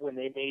wasn't here when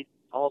they made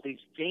all these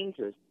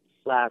changes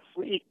last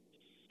week,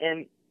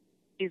 and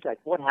he's like,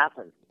 "What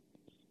happened?"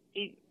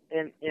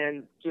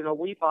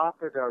 We've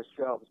offered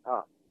ourselves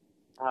up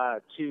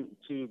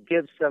to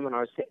give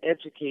seminars to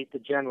educate the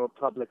general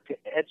public, to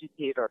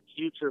educate our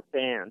future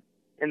fans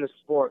in the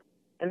sport,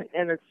 and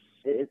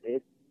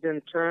it's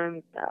been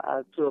turned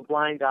to a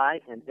blind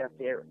eye and deaf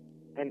ear,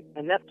 and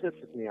that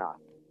pisses me off.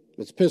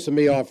 It's pissing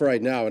me off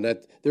right now, and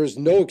that there's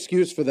no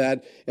excuse for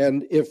that.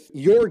 And if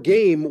your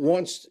game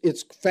wants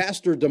its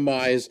faster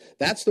demise,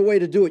 that's the way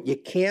to do it. You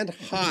can't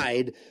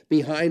hide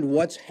behind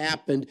what's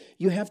happened.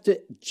 You have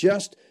to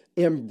just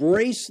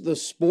embrace the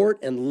sport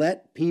and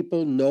let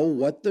people know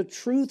what the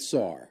truths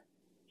are.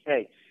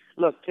 Hey,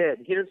 look,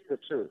 Ted, here's the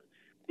truth.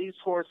 These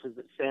horses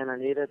at Santa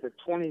Anita, the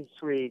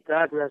 23,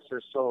 God rest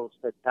their souls,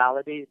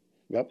 fatalities,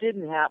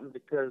 didn't happen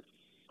because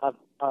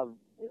of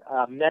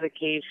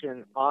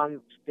medication on a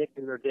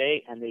particular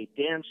day, and they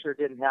damn sure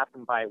didn't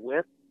happen by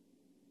whip.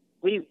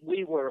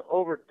 We were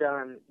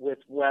overdone with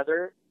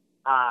weather.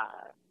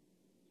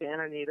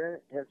 Santa Anita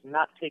has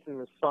not taken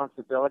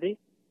responsibility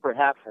for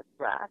half a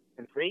track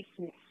and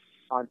racing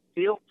on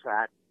field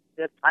track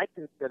that I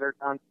considered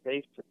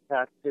unsafe for the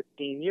past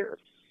 15 years.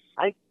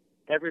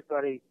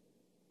 Everybody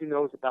who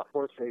knows about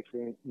horse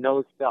racing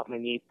knows about my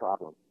knee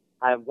problem.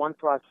 I have one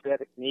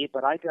prosthetic knee,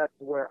 but I got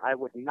to where I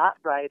would not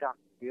ride on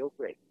field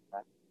race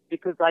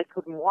because I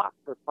couldn't walk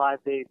for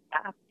 5 days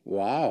after.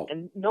 Wow.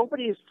 And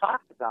nobody has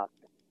talked about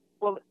it.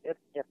 Well,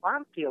 if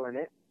I'm feeling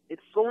it,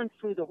 it's going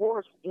through the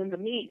horse into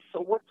me.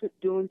 So what's it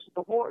doing to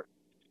the horse?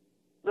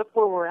 Look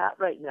where we're at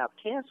right now.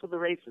 Cancel the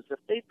races. If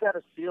they've got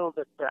to field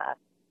the track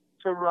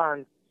to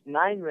run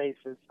 9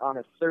 races on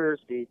a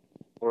Thursday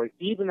or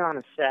even on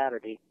a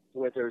Saturday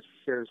where there's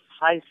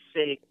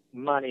high-stake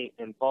money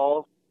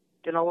involved,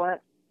 you know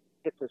what?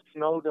 It's a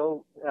snow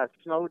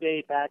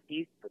day back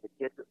east for the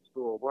kids at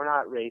school. We're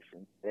not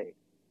racing today.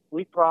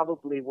 We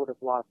probably would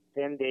have lost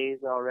 10 days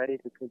already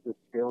because of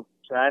field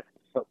track,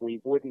 but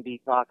we wouldn't be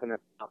talking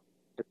about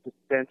the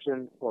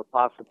suspension or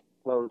possible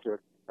closure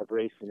of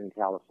racing in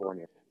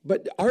California.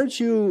 But aren't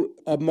you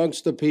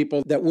amongst the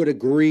people that would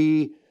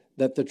agree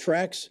that the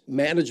track's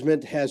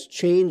management has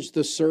changed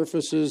the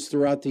surfaces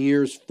throughout the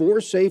years for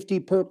safety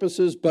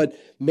purposes, but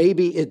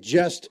maybe it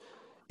just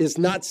is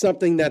not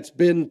something that's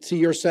been to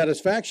your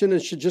satisfaction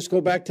and should just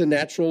go back to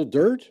natural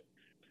dirt?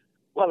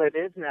 Well, it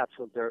is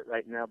natural dirt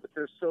right now, but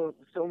there's so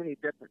many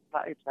different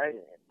types.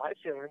 My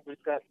feeling,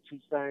 we've got too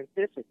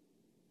scientific.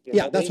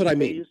 That's what I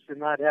mean. They used to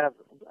not have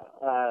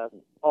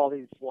all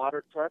these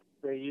water trucks.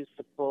 They used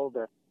to pull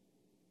the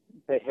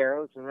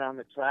harrows around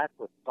the track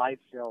with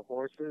 5-cell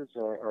horses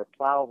or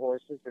plow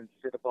horses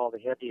instead of all the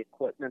heavy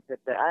equipment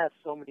I have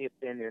so many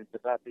opinions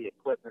about the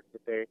equipment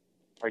that they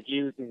are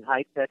using,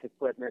 high-tech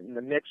equipment, and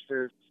the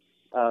mixtures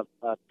of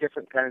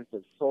different kinds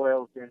of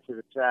soils into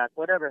the track.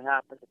 Whatever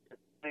happened to the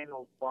plain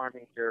old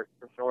farming dirt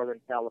from Northern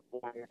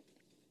California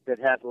that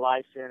had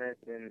life in it,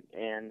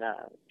 and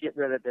get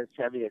rid of this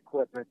heavy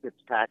equipment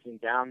that's packing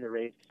down the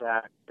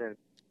racetracks and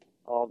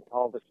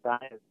all the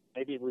science.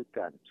 Maybe we've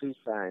gotten too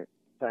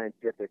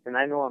scientific, and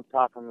I know I'm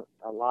talking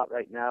a lot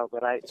right now,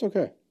 but it's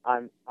okay.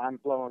 I'm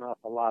blowing up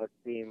a lot of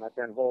steam. I've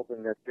been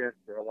holding this in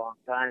for a long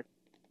time.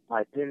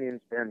 My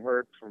opinion's been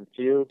heard from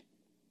few,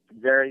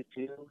 very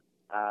few.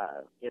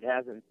 It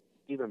hasn't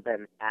even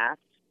been asked.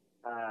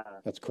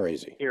 That's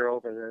crazy. Here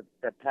over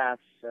the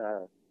past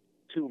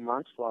 2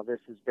 months while this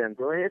has been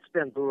brewing. It's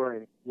been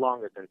brewing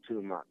longer than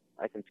 2 months.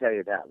 I can tell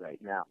you that right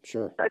now.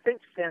 Sure. I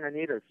think Santa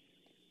Anita,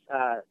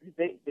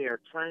 they are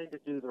trying to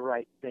do the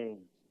right thing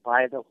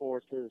by the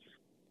horses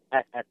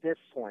at this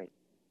point.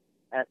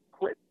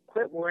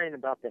 Quit worrying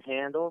about the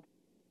handle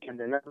and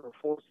the number of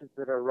horses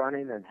that are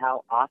running and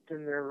how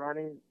often they're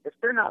running. If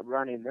they're not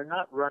running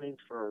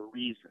for a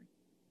reason.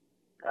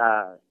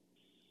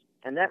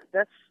 And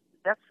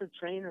that's the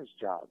trainer's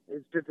job,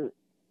 is to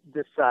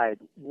decide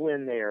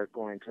when they are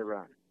going to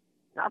run.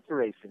 Not the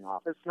racing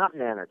office, not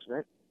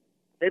management.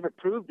 They've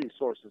approved these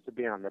horses to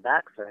be on the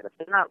backside. If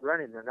they're not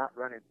running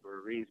for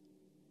a reason.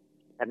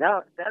 And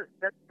now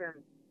that's been,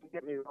 don't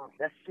get me wrong,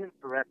 that's been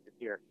corrected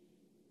here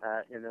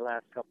in the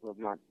last couple of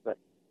months. But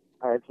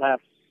it's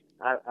last,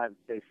 I'd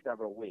say,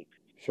 several weeks.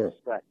 Sure.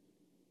 But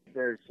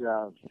there's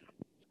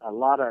a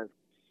lot of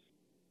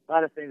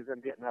things I'm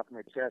getting off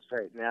my chest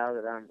right now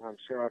that I'm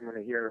sure I'm going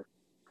to hear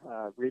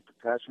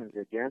repercussions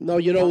again. No,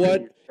 you know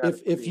what?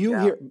 If you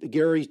hear,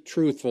 Gary,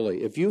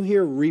 truthfully, if you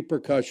hear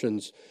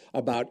repercussions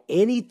about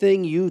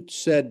anything you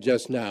said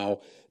just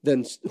now,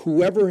 then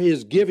whoever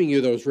is giving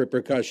you those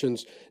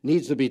repercussions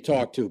needs to be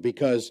talked to,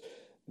 because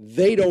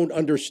they don't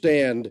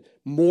understand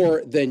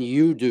more than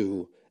you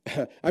do.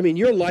 I mean,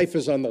 your life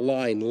is on the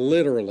line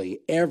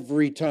literally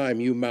every time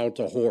you mount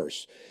a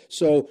horse.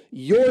 So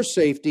your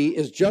safety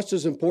is just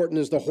as important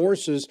as the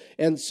horses,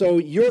 and so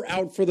you're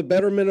out for the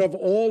betterment of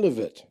all of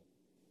it.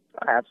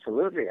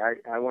 Absolutely.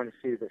 I want to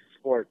see the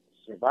sport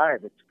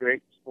survive. It's a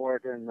great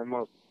sport and the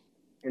most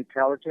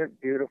intelligent,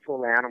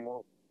 beautiful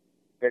animal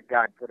that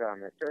God put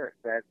on this earth.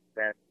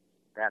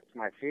 That's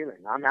my feeling.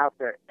 I'm out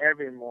there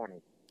every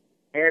morning.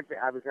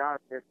 I was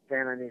out at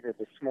Santa Anita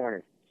this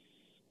morning,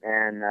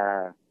 and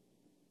a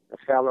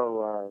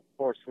fellow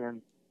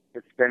horseman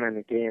that's been in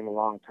the game a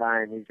long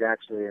time, he's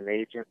actually an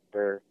agent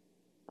for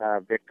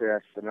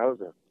Victor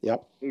Espinoza.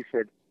 Yep. He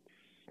said,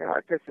 you know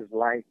what this is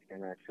like?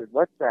 And I said,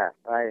 what's that?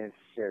 I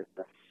said,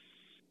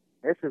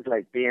 this is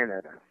like being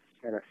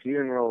at a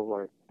funeral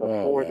or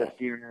before the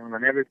funeral,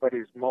 and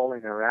everybody's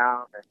mulling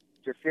around and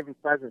just giving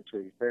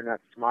pleasantries. They're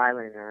not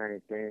smiling or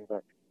anything,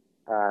 but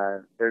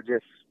they're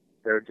just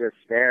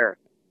there.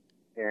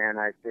 And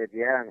I said,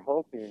 yeah, I'm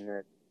hoping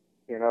that,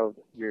 you know,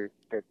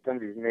 that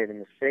somebody's made a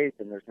mistake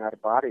and there's not a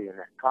body in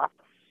that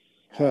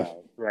coffin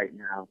right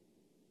now.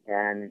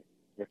 And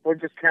if we're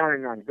just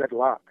counting on good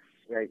luck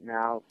right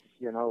now,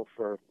 you know,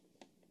 for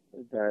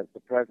the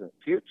present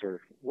future,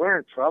 we're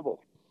in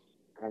trouble.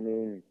 I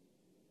mean,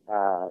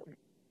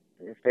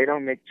 if they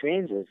don't make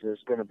changes,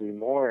 there's going to be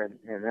more,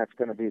 and that's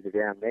going to be the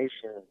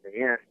damnation at the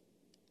end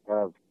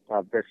of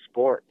this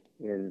sport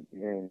in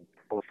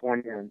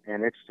California,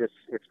 and it's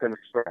going to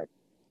spread.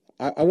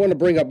 I want to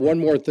bring up one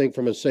more thing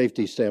from a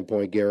safety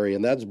standpoint, Gary,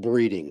 and that's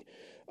breeding.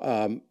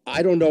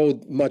 I don't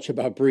know much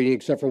about breeding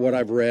except for what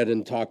I've read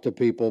and talked to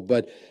people,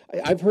 but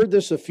I've heard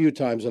this a few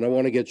times, and I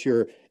want to get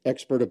your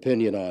expert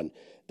opinion on.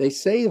 They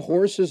say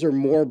horses are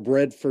more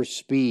bred for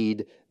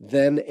speed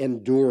than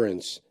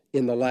endurance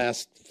in the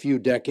last few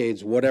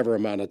decades, whatever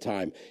amount of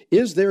time.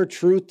 Is there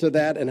truth to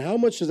that, and how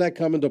much does that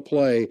come into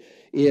play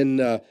in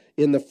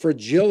the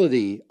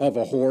fragility of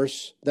a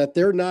horse, that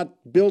they're not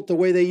built the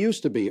way they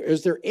used to be?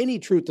 Is there any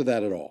truth to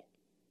that at all?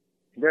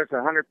 There's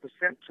 100%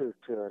 truth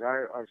to it.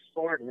 Our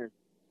sport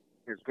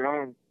has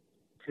grown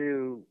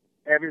to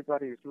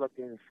everybody's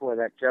looking for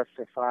that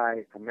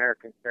Justify,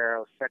 American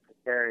Pharoah,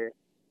 Secretariat,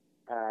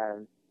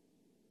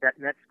 that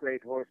next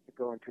great horse to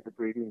go into the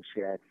breeding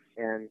shed.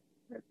 And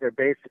they're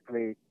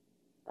basically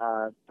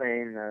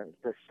playing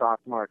the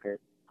stock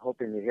market,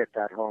 hoping to hit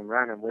that home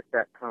run. And with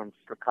that comes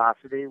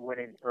precocity,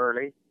 winning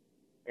early,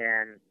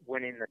 and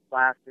winning the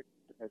Classic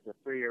as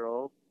a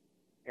 3-year-old,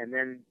 and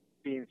then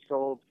being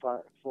sold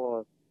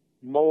for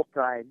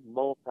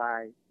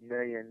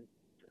multi-millions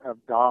of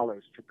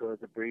dollars to go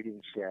to the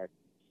breeding shed.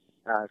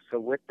 So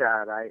with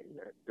that,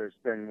 there's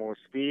been more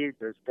speed.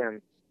 With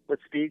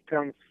speed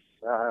comes,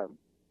 to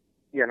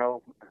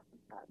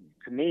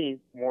me,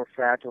 more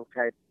fragile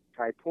type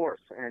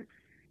horse. And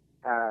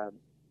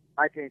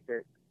I think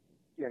that,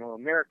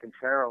 American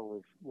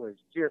Pharoah was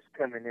just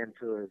coming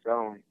into his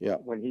own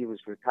when he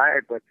was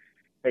retired. But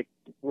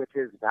with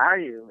his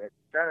value at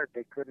stud,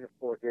 they couldn't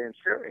afford to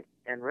insure him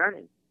and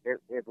running.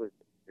 It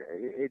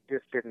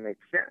just didn't make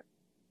sense.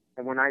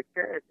 And when I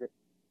said that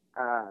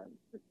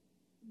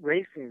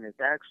racing is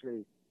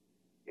actually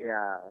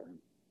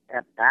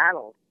at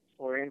battle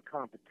or in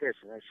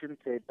competition, I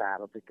shouldn't say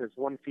battle because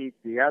one feeds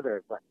the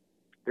other, but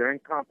they're in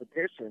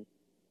competition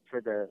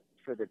for the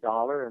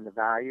dollar and the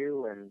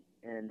value, and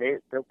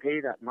they'll pay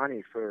that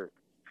money for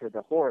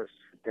the horse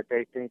that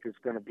they think is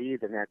going to be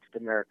the next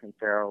American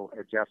Pharoah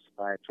or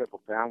Justify, a Triple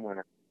Crown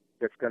winner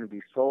that's going to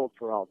be sold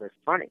for all this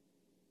money.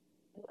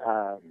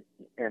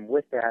 And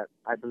with that,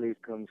 I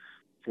believe, comes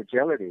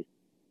fragility.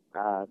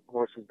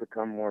 Horses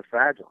become more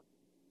fragile.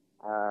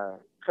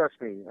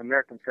 Trust me,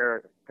 American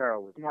Pharoah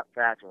was not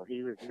fragile.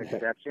 He was an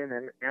exception,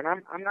 and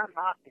I'm not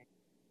knocking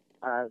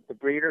the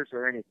breeders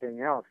or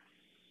anything else.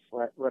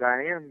 What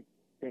I am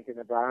thinking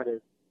about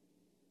is,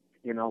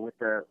 with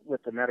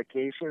the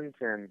medications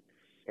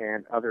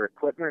and other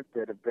equipment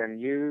that have been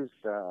used,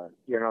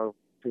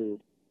 to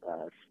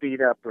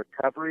speed up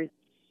recovery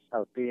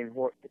of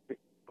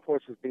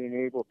horses being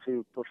able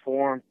to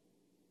perform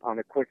on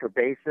a quicker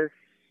basis,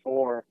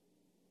 or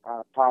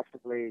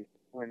possibly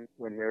when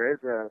there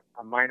is a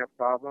minor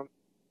problem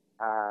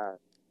that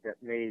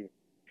may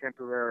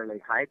temporarily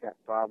hide that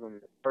problem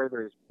that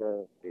furthers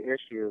the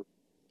issue.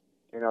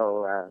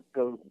 You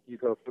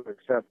go from a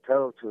stub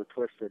toe to a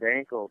twisted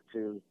ankle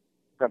to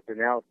something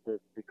else that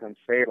becomes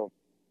fatal.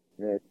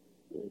 It's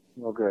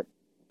no good.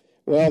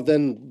 Well,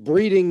 then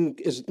breeding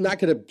is not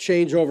going to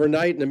change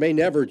overnight, and it may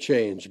never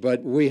change.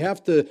 But we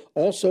have to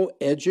also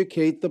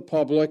educate the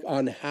public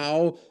on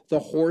how the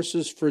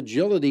horse's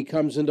fragility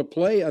comes into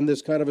play on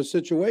this kind of a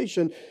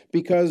situation,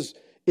 because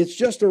it's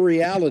just a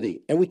reality,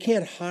 and we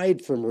can't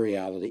hide from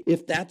reality.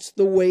 If that's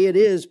the way it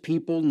is,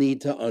 people need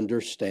to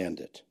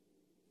understand it.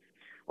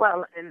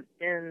 Well,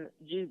 and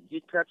you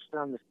touched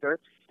on the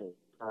surfaces.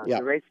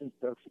 The racing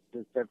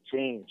surfaces have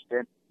changed,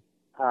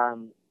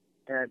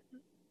 and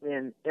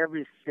in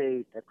every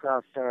state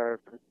across our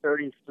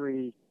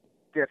 33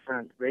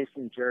 different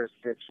racing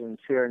jurisdictions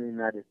here in the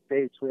United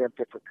States, we have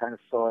different kind of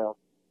soil.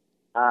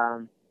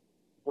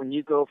 When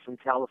you go from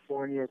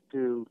California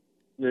to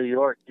New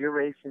York, you're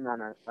racing on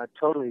a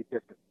totally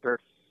different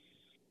surface.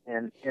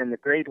 And the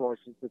great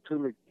horses, the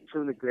truly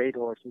great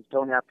horses,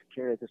 don't have to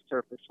carry the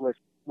surface with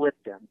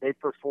them. They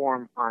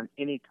perform on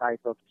any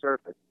type of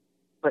surface.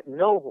 But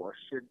no horse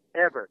should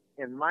ever,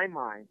 in my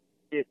mind,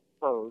 be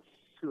exposed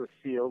to a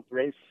sealed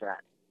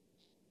racetrack.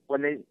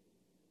 When they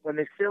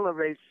seal a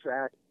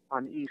racetrack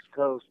on the East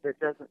Coast, it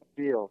doesn't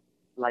feel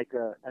like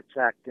a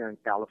track here in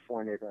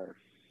California does.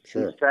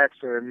 Sure. These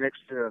tracks are a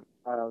mixture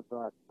of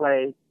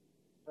clay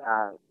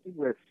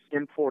with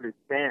imported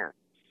sand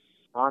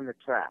on the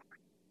track,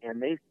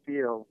 and they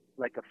feel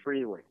like a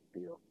freeway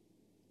feel.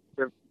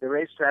 The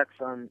racetracks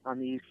on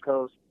the East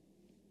Coast,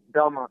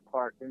 Belmont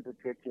Park in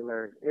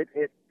particular,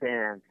 it's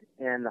sand,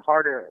 and the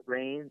harder it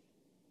rains,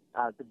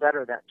 the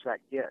better that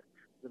track gets.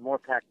 The more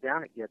packed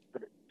down it gets,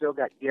 but it's still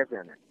got give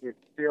in it.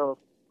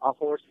 A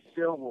horse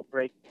still will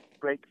break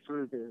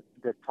through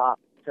the top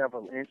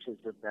several inches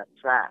of that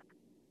track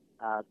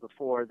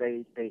before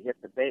they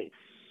hit the base.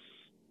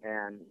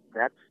 And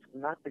that's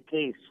not the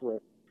case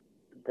with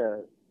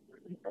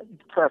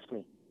trust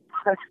me,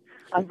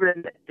 I've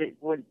ridden it,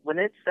 when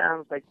it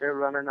sounds like they're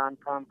running on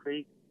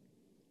concrete,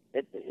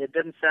 it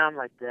doesn't sound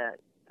like that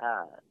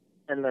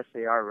unless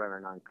they are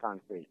running on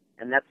concrete.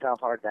 And that's how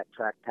hard that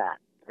track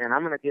packs. And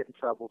I'm going to get in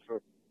trouble for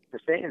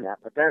saying that,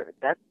 but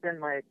that's been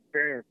my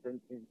experience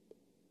in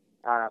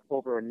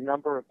over a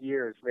number of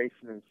years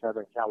racing in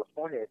Southern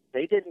California.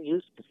 They didn't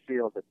used to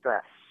seal the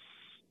track.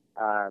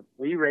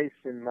 We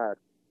raced in mud.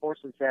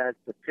 Horses had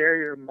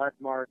superior mud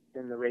marks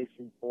in the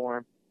racing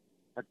form,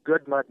 a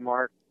good mud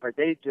mark, but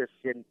they just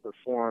didn't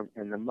perform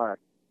in the mud.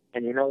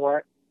 And you know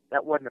what?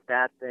 That wasn't a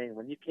bad thing.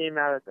 When you came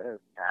out of the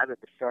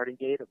starting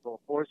gate, if a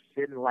horse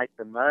didn't like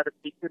the mud, if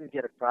he couldn't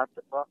get across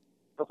the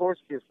horse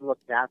just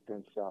looked after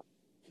himself.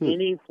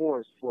 Any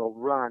horse will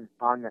run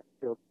on that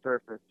sealed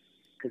surface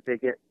because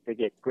they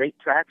get great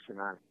traction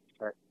on it.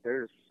 But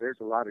there's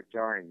a lot of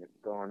jarring that's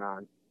going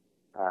on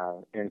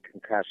in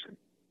concussion.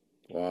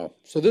 Wow.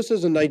 So this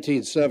isn't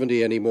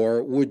 1970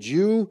 anymore. Would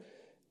you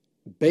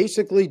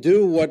basically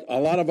do what a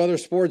lot of other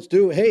sports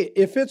do? Hey,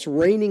 if it's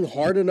raining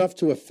hard enough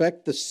to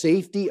affect the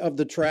safety of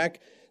the track,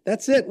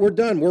 that's it. We're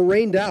done. We're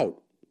rained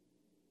out.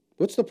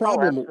 What's the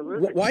problem?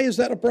 Why is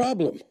that a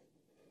problem?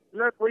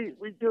 Look, we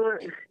do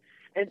it,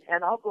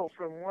 and I'll go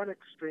from one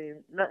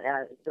extreme.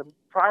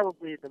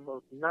 Probably the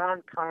most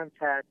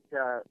non-contact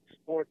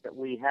sport that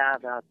we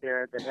have out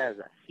there that has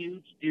a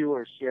huge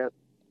viewership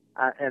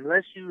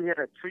unless you hit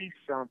a tree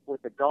stump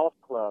with a golf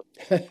club.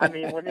 I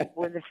mean, when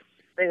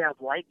they have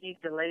lightning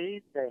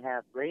delays, they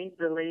have rain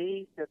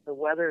delays, if the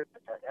weather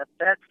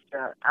affects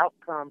the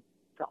outcome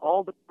to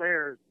all the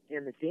players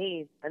in the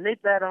game, and they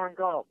bet on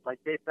golf like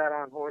they bet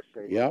on horse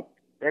racing. Yep.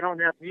 They don't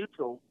have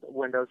mutual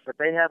windows, but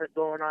they have it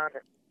going on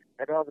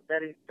at all the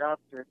betting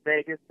shops in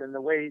Vegas, and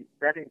the way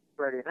betting's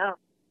spreading out.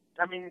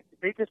 I mean,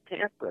 they just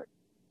cancel it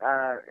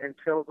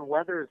until the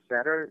weather is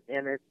better,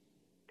 and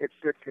it's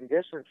good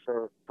conditions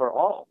for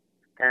all.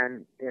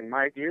 And in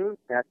my view,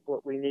 that's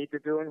what we need to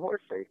do in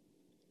horse racing.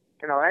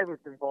 You know, I was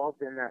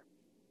involved in that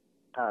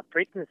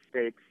Preakness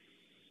Stakes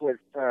with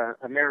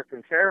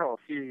American Pharoah a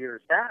few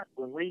years back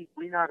when we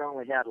not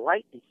only had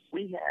lightning,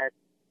 we had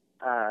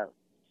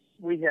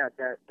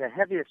the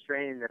heaviest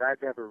rain that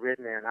I've ever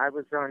ridden in. I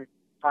was on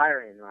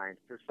firing line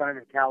for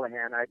Simon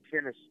Callahan. I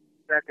finished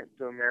second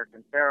to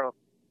American Pharoah,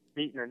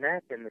 beating the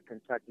neck in the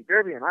Kentucky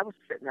Derby, and I was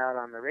sitting out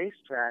on the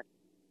racetrack,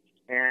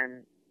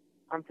 and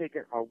I'm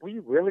thinking, are we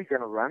really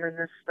going to run in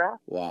this stuff?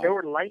 Wow. There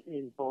were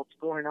lightning bolts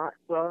going on.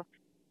 Well,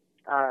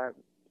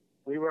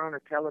 we were on a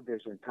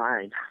television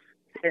time.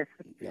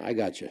 I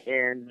got you.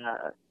 And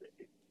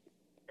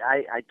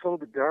I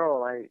told the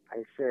girl, I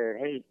said,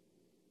 hey,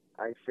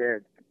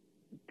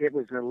 it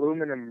was an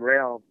aluminum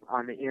rail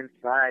on the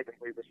inside, and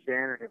we were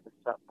standing. It was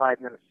about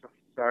 5 minutes from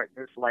the start.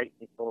 There's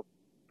lightning bolts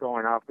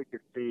going off. We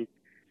could see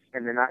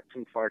in the not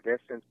too far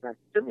distance. And I said,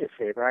 do me a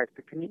favor. I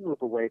said, can you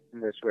move away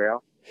from this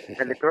rail?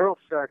 And the girl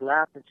started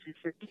laughing. She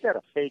said, you got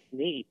a fake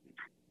knee.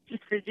 She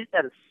said, you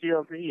got a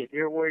sealed knee, and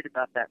you're worried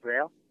about that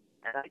rail?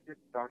 And I just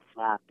started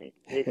laughing.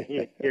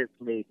 It just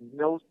made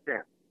no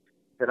sense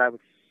that I was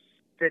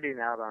sitting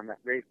out on that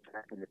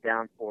racetrack in the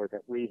downpour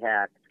that we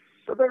had.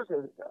 So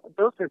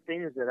those are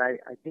things that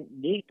I think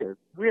need to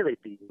really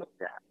be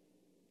looked at,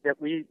 that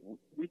we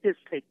just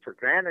take for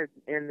granted,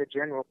 and the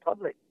general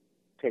public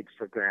takes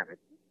for granted.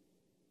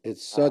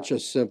 It's such a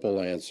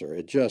simple answer.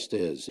 It just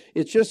is.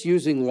 It's just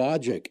using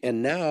logic.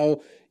 And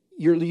now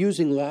you're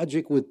using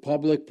logic with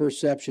public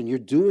perception. You're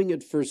doing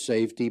it for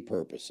safety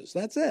purposes.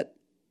 That's it.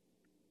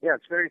 Yeah,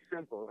 it's very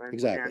simple. And,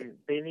 exactly. And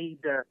they need,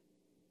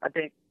 I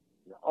think,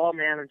 all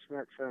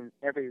management from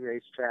every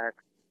racetrack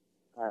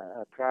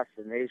across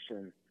the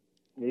nation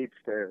needs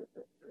to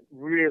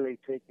really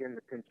take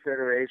into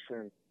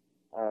consideration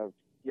of,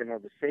 you know,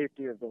 the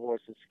safety of the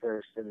horses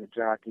first and the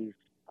jockeys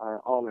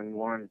all in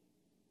one.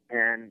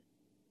 And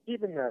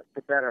even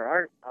the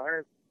better,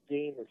 our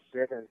game is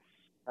driven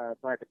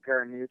by the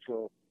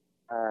pari-mutuel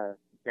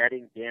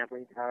betting,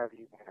 gambling, however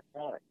you want to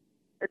call it.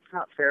 It's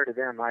not fair to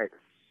them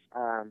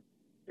either.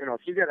 You know,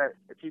 if you've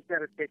got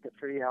to take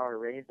a 3-hour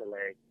rain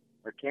delay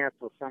or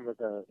cancel some of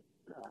the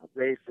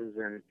races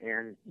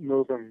and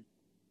move them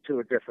to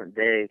a different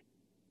day,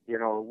 you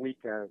know, a week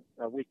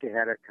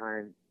ahead of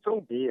time,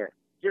 so be it.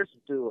 Just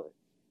do it.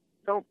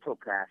 Don't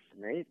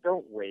procrastinate.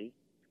 Don't wait.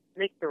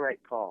 Make the right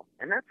call.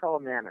 And that's all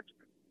management.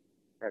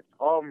 That's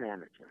all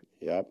management.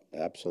 Yep,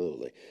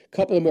 absolutely. A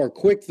couple of more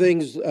quick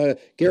things.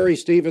 Gary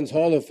Stevens,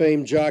 Hall of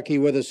Fame jockey,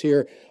 with us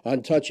here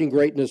on Touching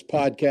Greatness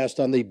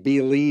podcast on the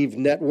Believe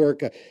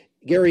Network.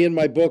 Gary, in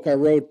my book, I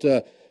wrote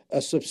a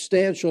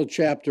substantial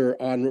chapter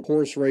on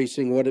horse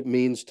racing, what it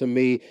means to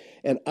me.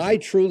 And I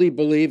truly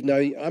believe, now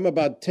I'm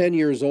about 10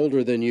 years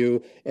older than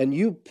you, and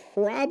you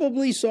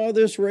probably saw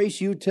this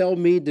race. You tell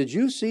me, did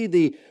you see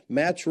the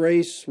match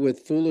race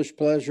with Foolish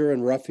Pleasure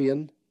and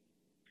Ruffian?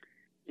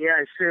 Yeah,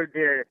 I sure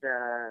did.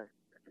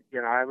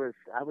 You know, I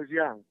was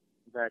young,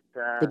 but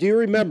do you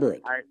remember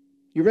it?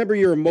 You remember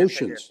your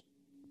emotions?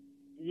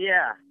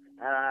 Yes,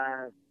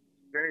 yeah,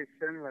 very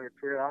similar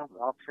to.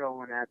 I'll throw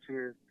one at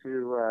you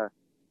to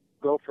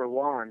Go for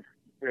Wand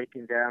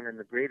breaking down in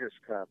the Breeders'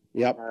 Cup.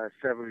 Yep.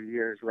 Several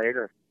years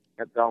later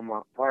at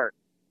Belmont Park,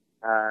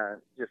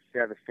 just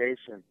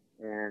devastation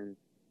and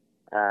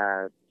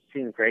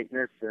seeing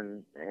greatness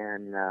and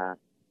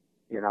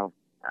you know,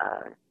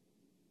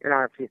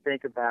 if you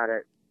think about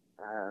it.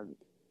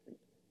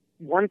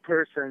 One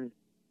person,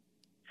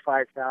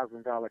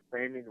 $5,000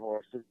 claiming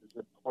horses is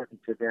important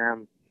to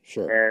them,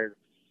 sure, as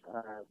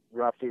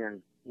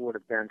Ruffian would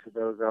have been to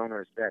those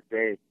owners that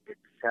day. It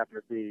just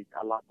happened to be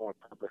a lot more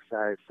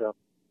publicized. So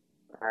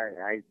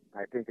I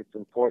think it's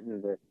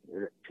important that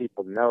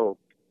people know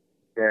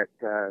that,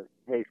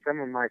 hey, some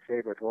of my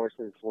favorite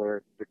horses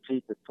were the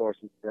cheapest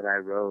horses that I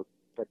rode,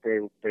 but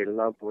they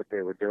loved what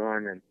they were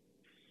doing,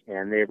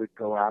 and they would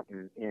go out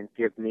and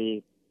give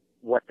me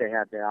what they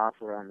had to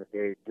offer on the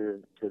day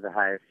to the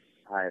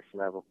highest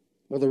level.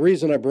 Well, the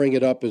reason I bring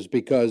it up is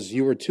because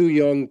you were too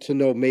young to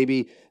know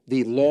maybe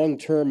the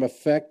long-term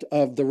effect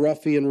of the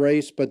Ruffian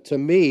race, but to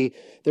me,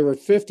 there were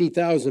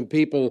 50,000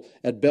 people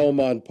at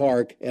Belmont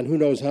Park and who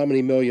knows how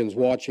many millions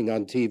watching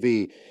on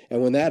TV.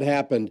 And when that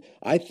happened,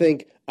 I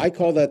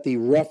call that the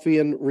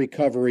Ruffian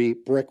recovery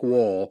brick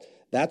wall.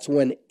 That's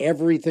when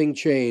everything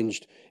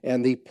changed,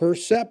 and the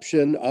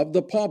perception of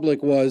the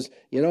public was,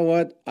 you know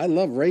what, I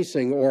love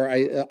racing, or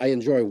I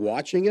enjoy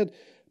watching it,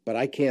 but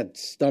I can't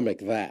stomach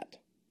that.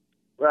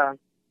 Well,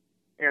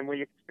 and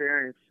we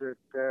experienced it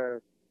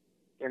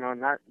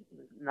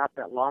not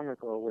that long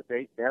ago with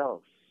 8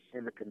 bells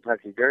in the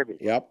Kentucky Derby.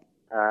 Yep.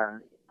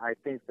 I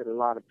think that a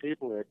lot of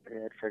people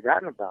had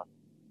forgotten about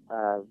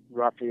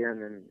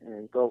Ruffian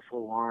and Go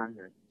For One.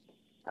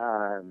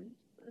 And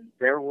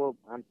there will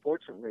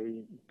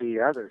unfortunately be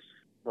others,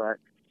 but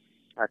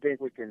I think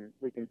we can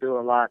do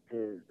a lot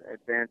to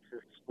advance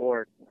this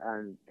sport.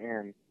 And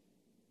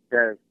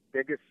the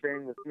biggest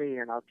thing with me,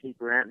 and I'll keep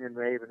ranting and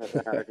raving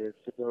about it, is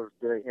to go to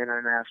the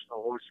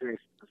International Horse Racing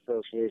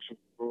Association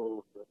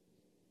rules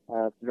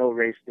of no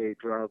race day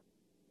drug,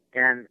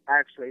 and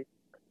actually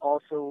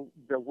also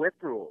the whip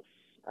rules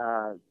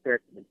that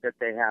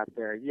they have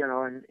there.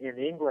 In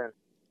England,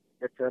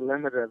 it's a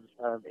limit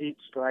of 8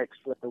 strikes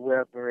with the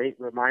whip or 8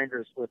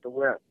 reminders with the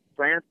whip.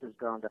 France has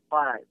gone to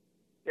 5.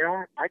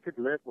 I could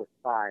live with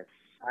 5.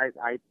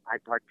 I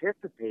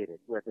participated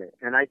with it,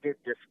 and I did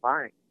just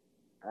fine.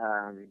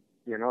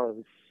 It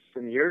was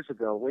some years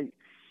ago.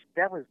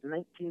 That was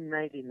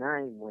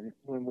 1999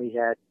 when we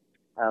had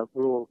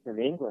rules in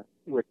England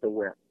with the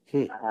whip.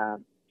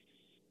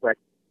 But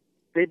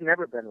they've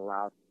never been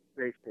allowed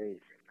race day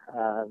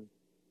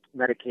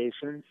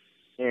medications,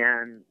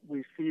 and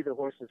we see the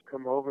horses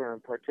come over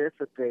and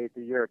participate,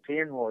 the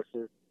European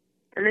horses,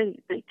 and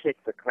they kick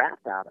the crap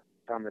out of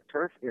it on the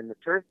turf, in the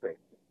turf race.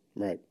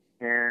 Right.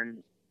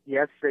 And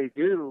yes, they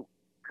do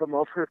come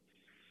over,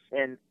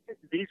 and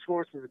these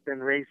horses have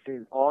been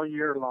racing all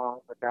year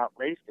long without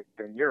LASIK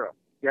in Europe,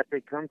 yet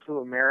they come to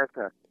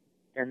America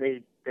and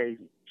they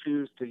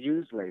choose to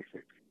use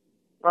LASIK.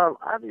 Well,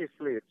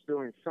 obviously it's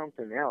doing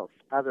something else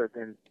other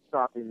than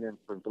stopping them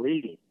from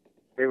bleeding.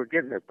 They were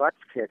getting their butts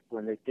kicked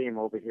when they came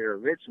over here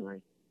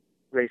originally,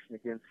 racing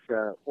against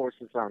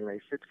horses on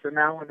LASIK. So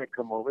now when they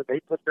come over, they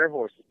put their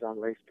horses on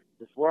LASIK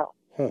as well.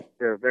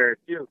 There are very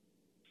few.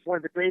 One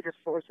of the greatest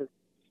horses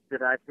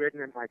that I've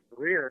ridden in my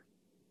career,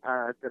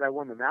 that I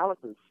won the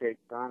Malibu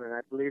Stakes on, and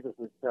I believe it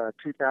was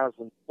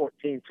 2013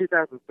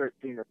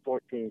 or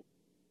 14,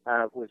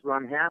 was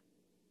Run Happy.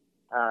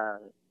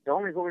 The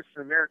only horse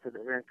in America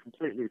that ran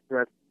completely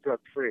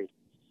drug-free.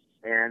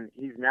 And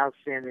he's now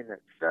standing at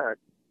stud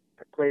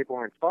at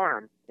Claiborne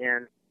Farm,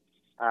 and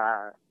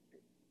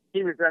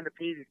he was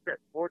undefeated, set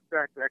 4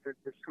 track records.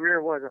 His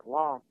career wasn't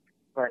long,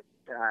 but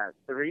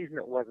the reason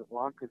it wasn't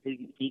long because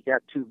he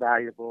got too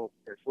valuable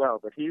as well.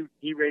 But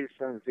he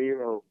raced on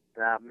 0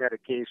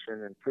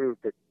 medication and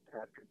proved that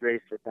could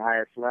race at the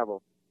highest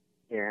level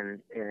and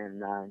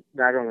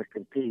not only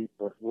compete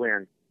but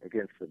win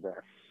against the best.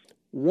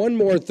 One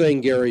more thing,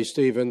 Gary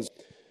Stevens.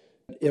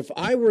 If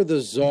I were the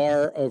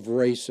czar of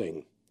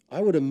racing,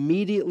 I would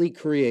immediately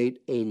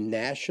create a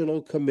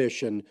national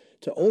commission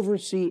to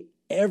oversee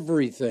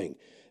everything.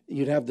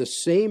 You'd have the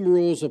same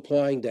rules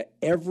applying to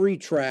every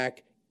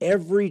track,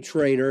 every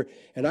trainer,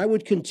 and I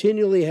would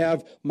continually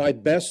have my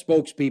best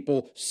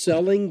spokespeople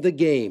selling the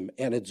game,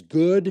 and it's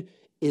good,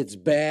 it's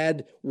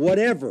bad,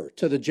 whatever,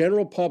 to the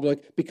general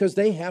public, because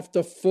they have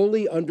to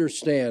fully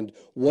understand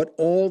what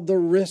all the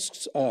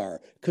risks are,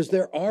 because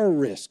there are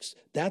risks.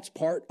 That's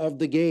part of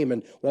the game,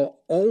 and while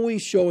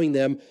always showing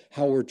them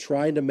how we're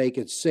trying to make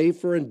it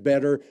safer and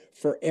better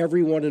for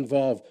everyone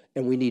involved.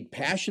 And we need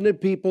passionate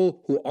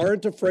people who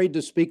aren't afraid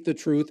to speak the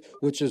truth,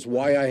 which is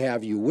why I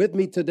have you with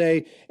me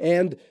today,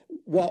 and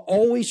while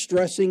always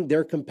stressing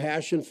their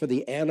compassion for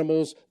the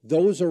animals,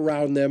 those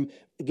around them.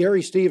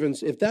 Gary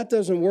Stevens, if that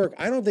doesn't work,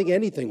 I don't think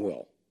anything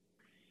will.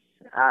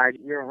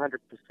 You're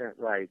 100%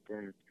 right,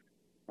 and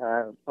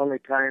only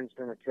time's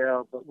going to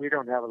tell, but we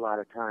don't have a lot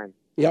of time.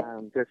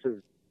 Yep.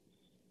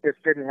 This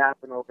didn't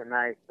happen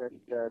overnight, but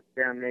the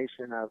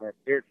damnation of it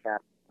did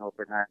happen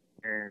overnight.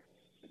 And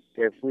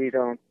if we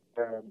don't,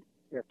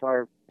 if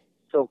our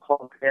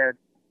so-called heads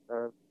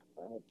of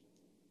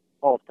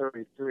all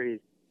 33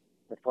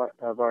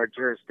 of our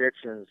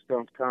jurisdictions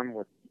don't come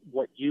with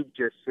what you've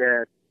just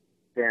said,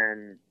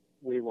 then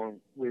we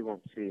won't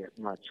see it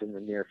much in the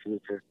near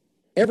future.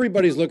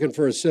 Everybody's looking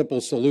for a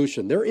simple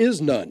solution. There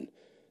is none.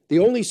 The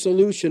only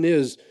solution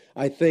is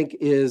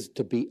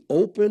to be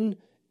open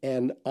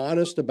and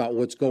honest about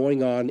what's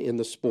going on in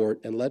the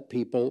sport and let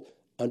people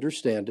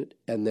understand it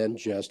and then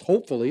just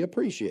hopefully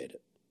appreciate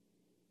it.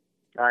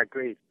 I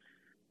agree.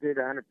 Did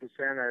 100%.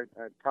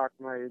 I talked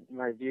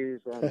my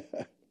views on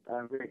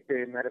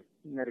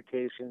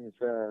medications,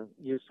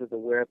 use of the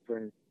whip,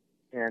 and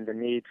the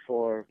need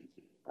for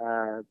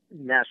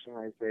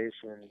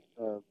nationalization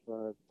of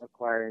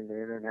acquiring the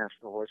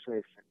International Horse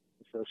Racing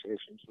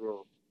Association's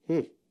rules.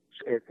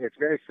 It's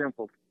very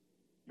simple.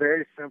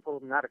 Very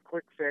simple, not a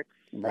quick fix,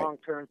 right.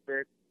 Long-term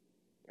fix,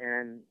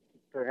 and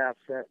perhaps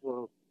that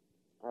will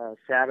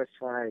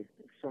satisfy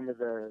some of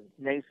the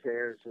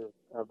naysayers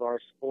of our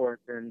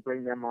sport and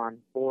bring them on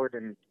board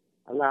and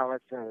allow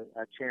us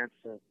a chance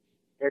to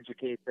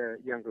educate the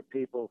younger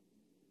people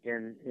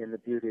in the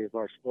beauty of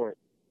our sport.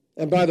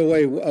 And by the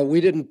way,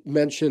 we didn't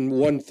mention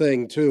one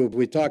thing, too.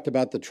 We talked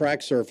about the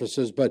track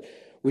surfaces, but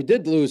we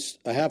did lose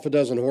a half a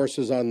dozen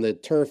horses on the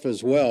turf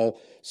as well.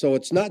 So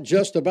it's not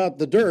just about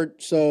the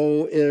dirt.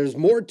 So there's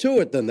more to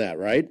it than that,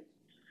 right?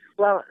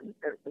 Well,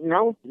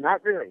 no,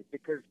 not really,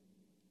 because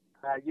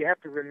you have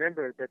to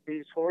remember that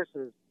these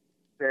horses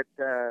that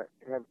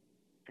have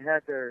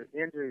had their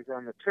injuries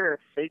on the turf,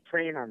 they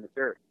train on the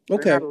dirt.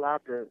 Okay. They're not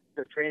allowed to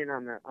train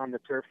on the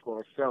turf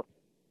course. So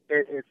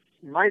it's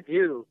my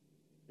view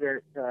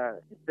that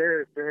there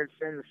has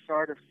been the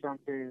start of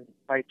something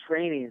by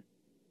training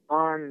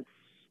on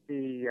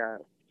the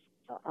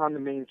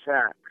main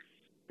tracks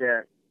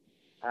that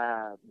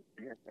have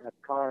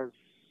caused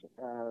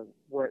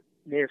what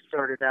may have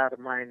started out a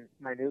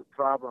minute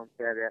problem,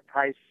 that at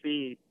high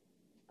speed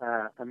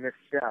a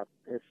misstep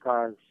has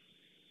caused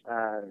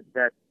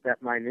that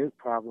minute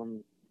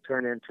problem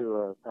turn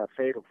into a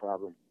fatal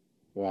problem.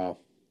 Wow.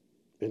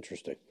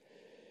 Interesting.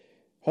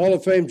 Hall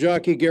of Fame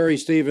jockey Gary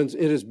Stevens,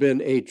 it has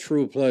been a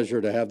true pleasure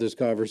to have this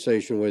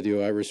conversation with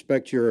you. I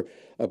respect your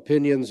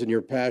opinions and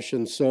your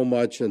passion so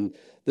much, and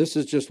this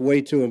is just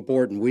way too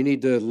important. We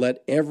need to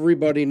let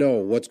everybody know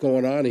what's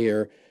going on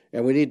here,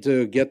 and we need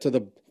to get to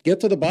the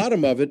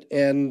bottom of it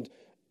and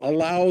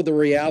allow the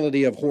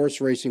reality of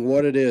horse racing,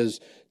 what it is,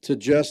 to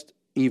just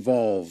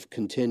evolve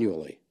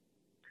continually.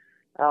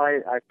 I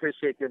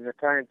appreciate you the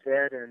time,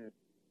 Ted, and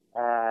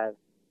I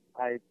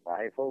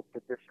hope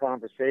that this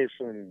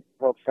conversation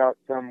helps out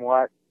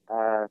somewhat.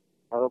 I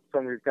hope a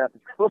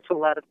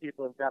lot of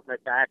people have got my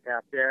back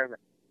out there. But,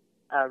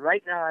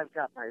 right now, I've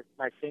got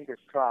my fingers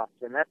crossed,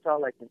 and that's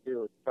all I can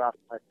do is cross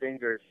my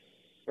fingers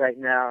right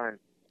now.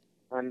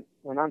 And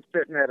when I'm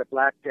sitting at a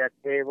blackjack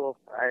table,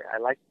 I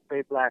like to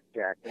play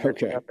blackjack.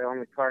 Okay. That's the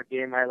only card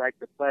game I like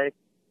to play.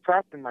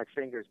 Crossing my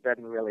fingers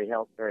doesn't really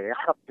help very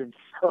often,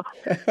 so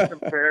some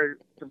prayers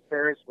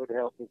would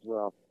help as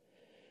well.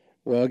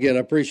 Well, again, I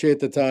appreciate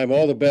the time.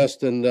 All the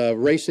best, and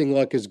racing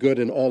luck is good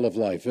in all of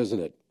life, isn't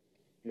it?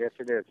 Yes,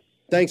 it is.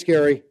 Thanks,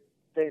 Gary.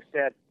 Thanks,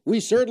 Ted. We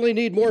certainly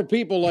need more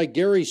people like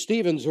Gary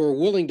Stevens who are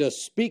willing to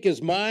speak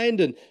his mind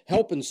and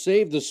help and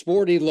save the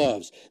sport he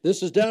loves.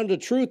 This is down to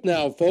truth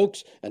now,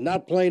 folks, and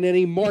not playing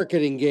any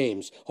marketing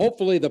games.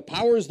 Hopefully the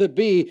powers that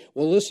be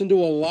will listen to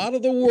a lot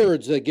of the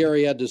words that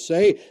Gary had to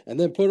say and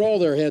then put all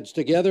their heads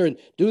together and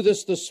do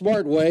this the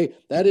smart way.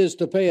 That is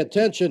to pay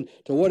attention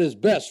to what is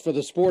best for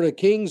the sport of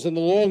kings in the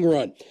long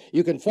run.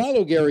 You can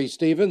follow Gary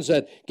Stevens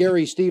at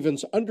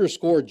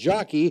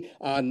GaryStevens_jockey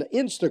on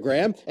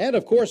Instagram. And,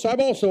 of course,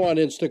 I'm also on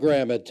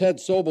Instagram at Ted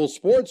Sobel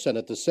Sports, and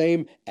at the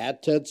same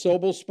at Ted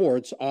Sobel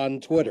Sports on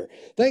Twitter.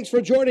 Thanks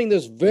for joining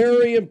this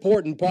very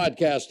important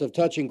podcast of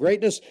Touching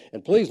Greatness,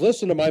 and please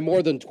listen to my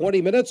more than 20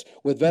 minutes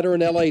with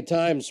veteran LA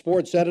Times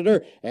sports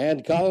editor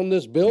and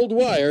columnist Bill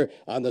Dwyer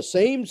on the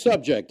same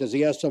subject, as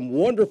he has some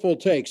wonderful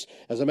takes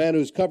as a man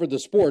who's covered the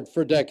sport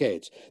for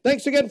decades.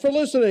 Thanks again for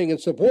listening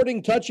and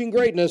supporting Touching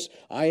Greatness.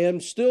 I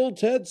am still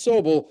Ted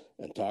Sobel,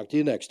 and talk to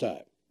you next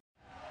time.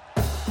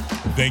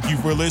 Thank you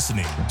for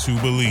listening to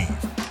Believe.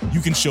 You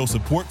can show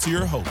support to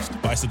your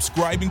host by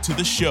subscribing to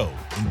the show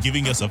and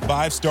giving us a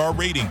 5-star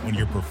rating on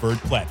your preferred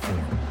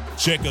platform.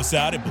 Check us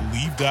out at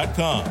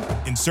Believe.com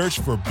and search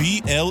for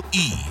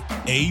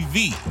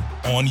BLEAV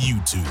on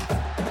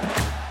YouTube.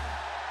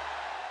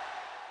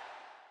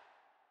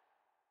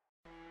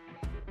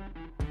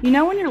 You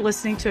know when you're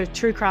listening to a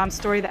true crime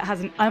story that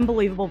has an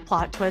unbelievable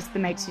plot twist that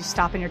makes you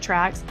stop in your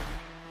tracks?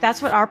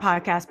 That's what our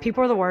podcast,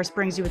 People Are the Worst,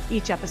 brings you with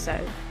each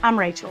episode. I'm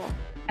Rachel.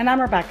 And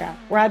I'm Rebecca.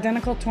 We're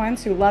identical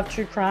twins who love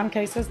true crime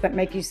cases that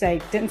make you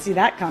say, didn't see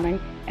that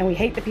coming, and we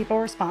hate the people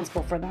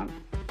responsible for them.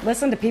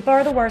 Listen to People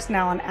Are the Worst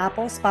now on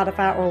Apple,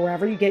 Spotify, or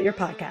wherever you get your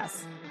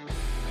podcasts.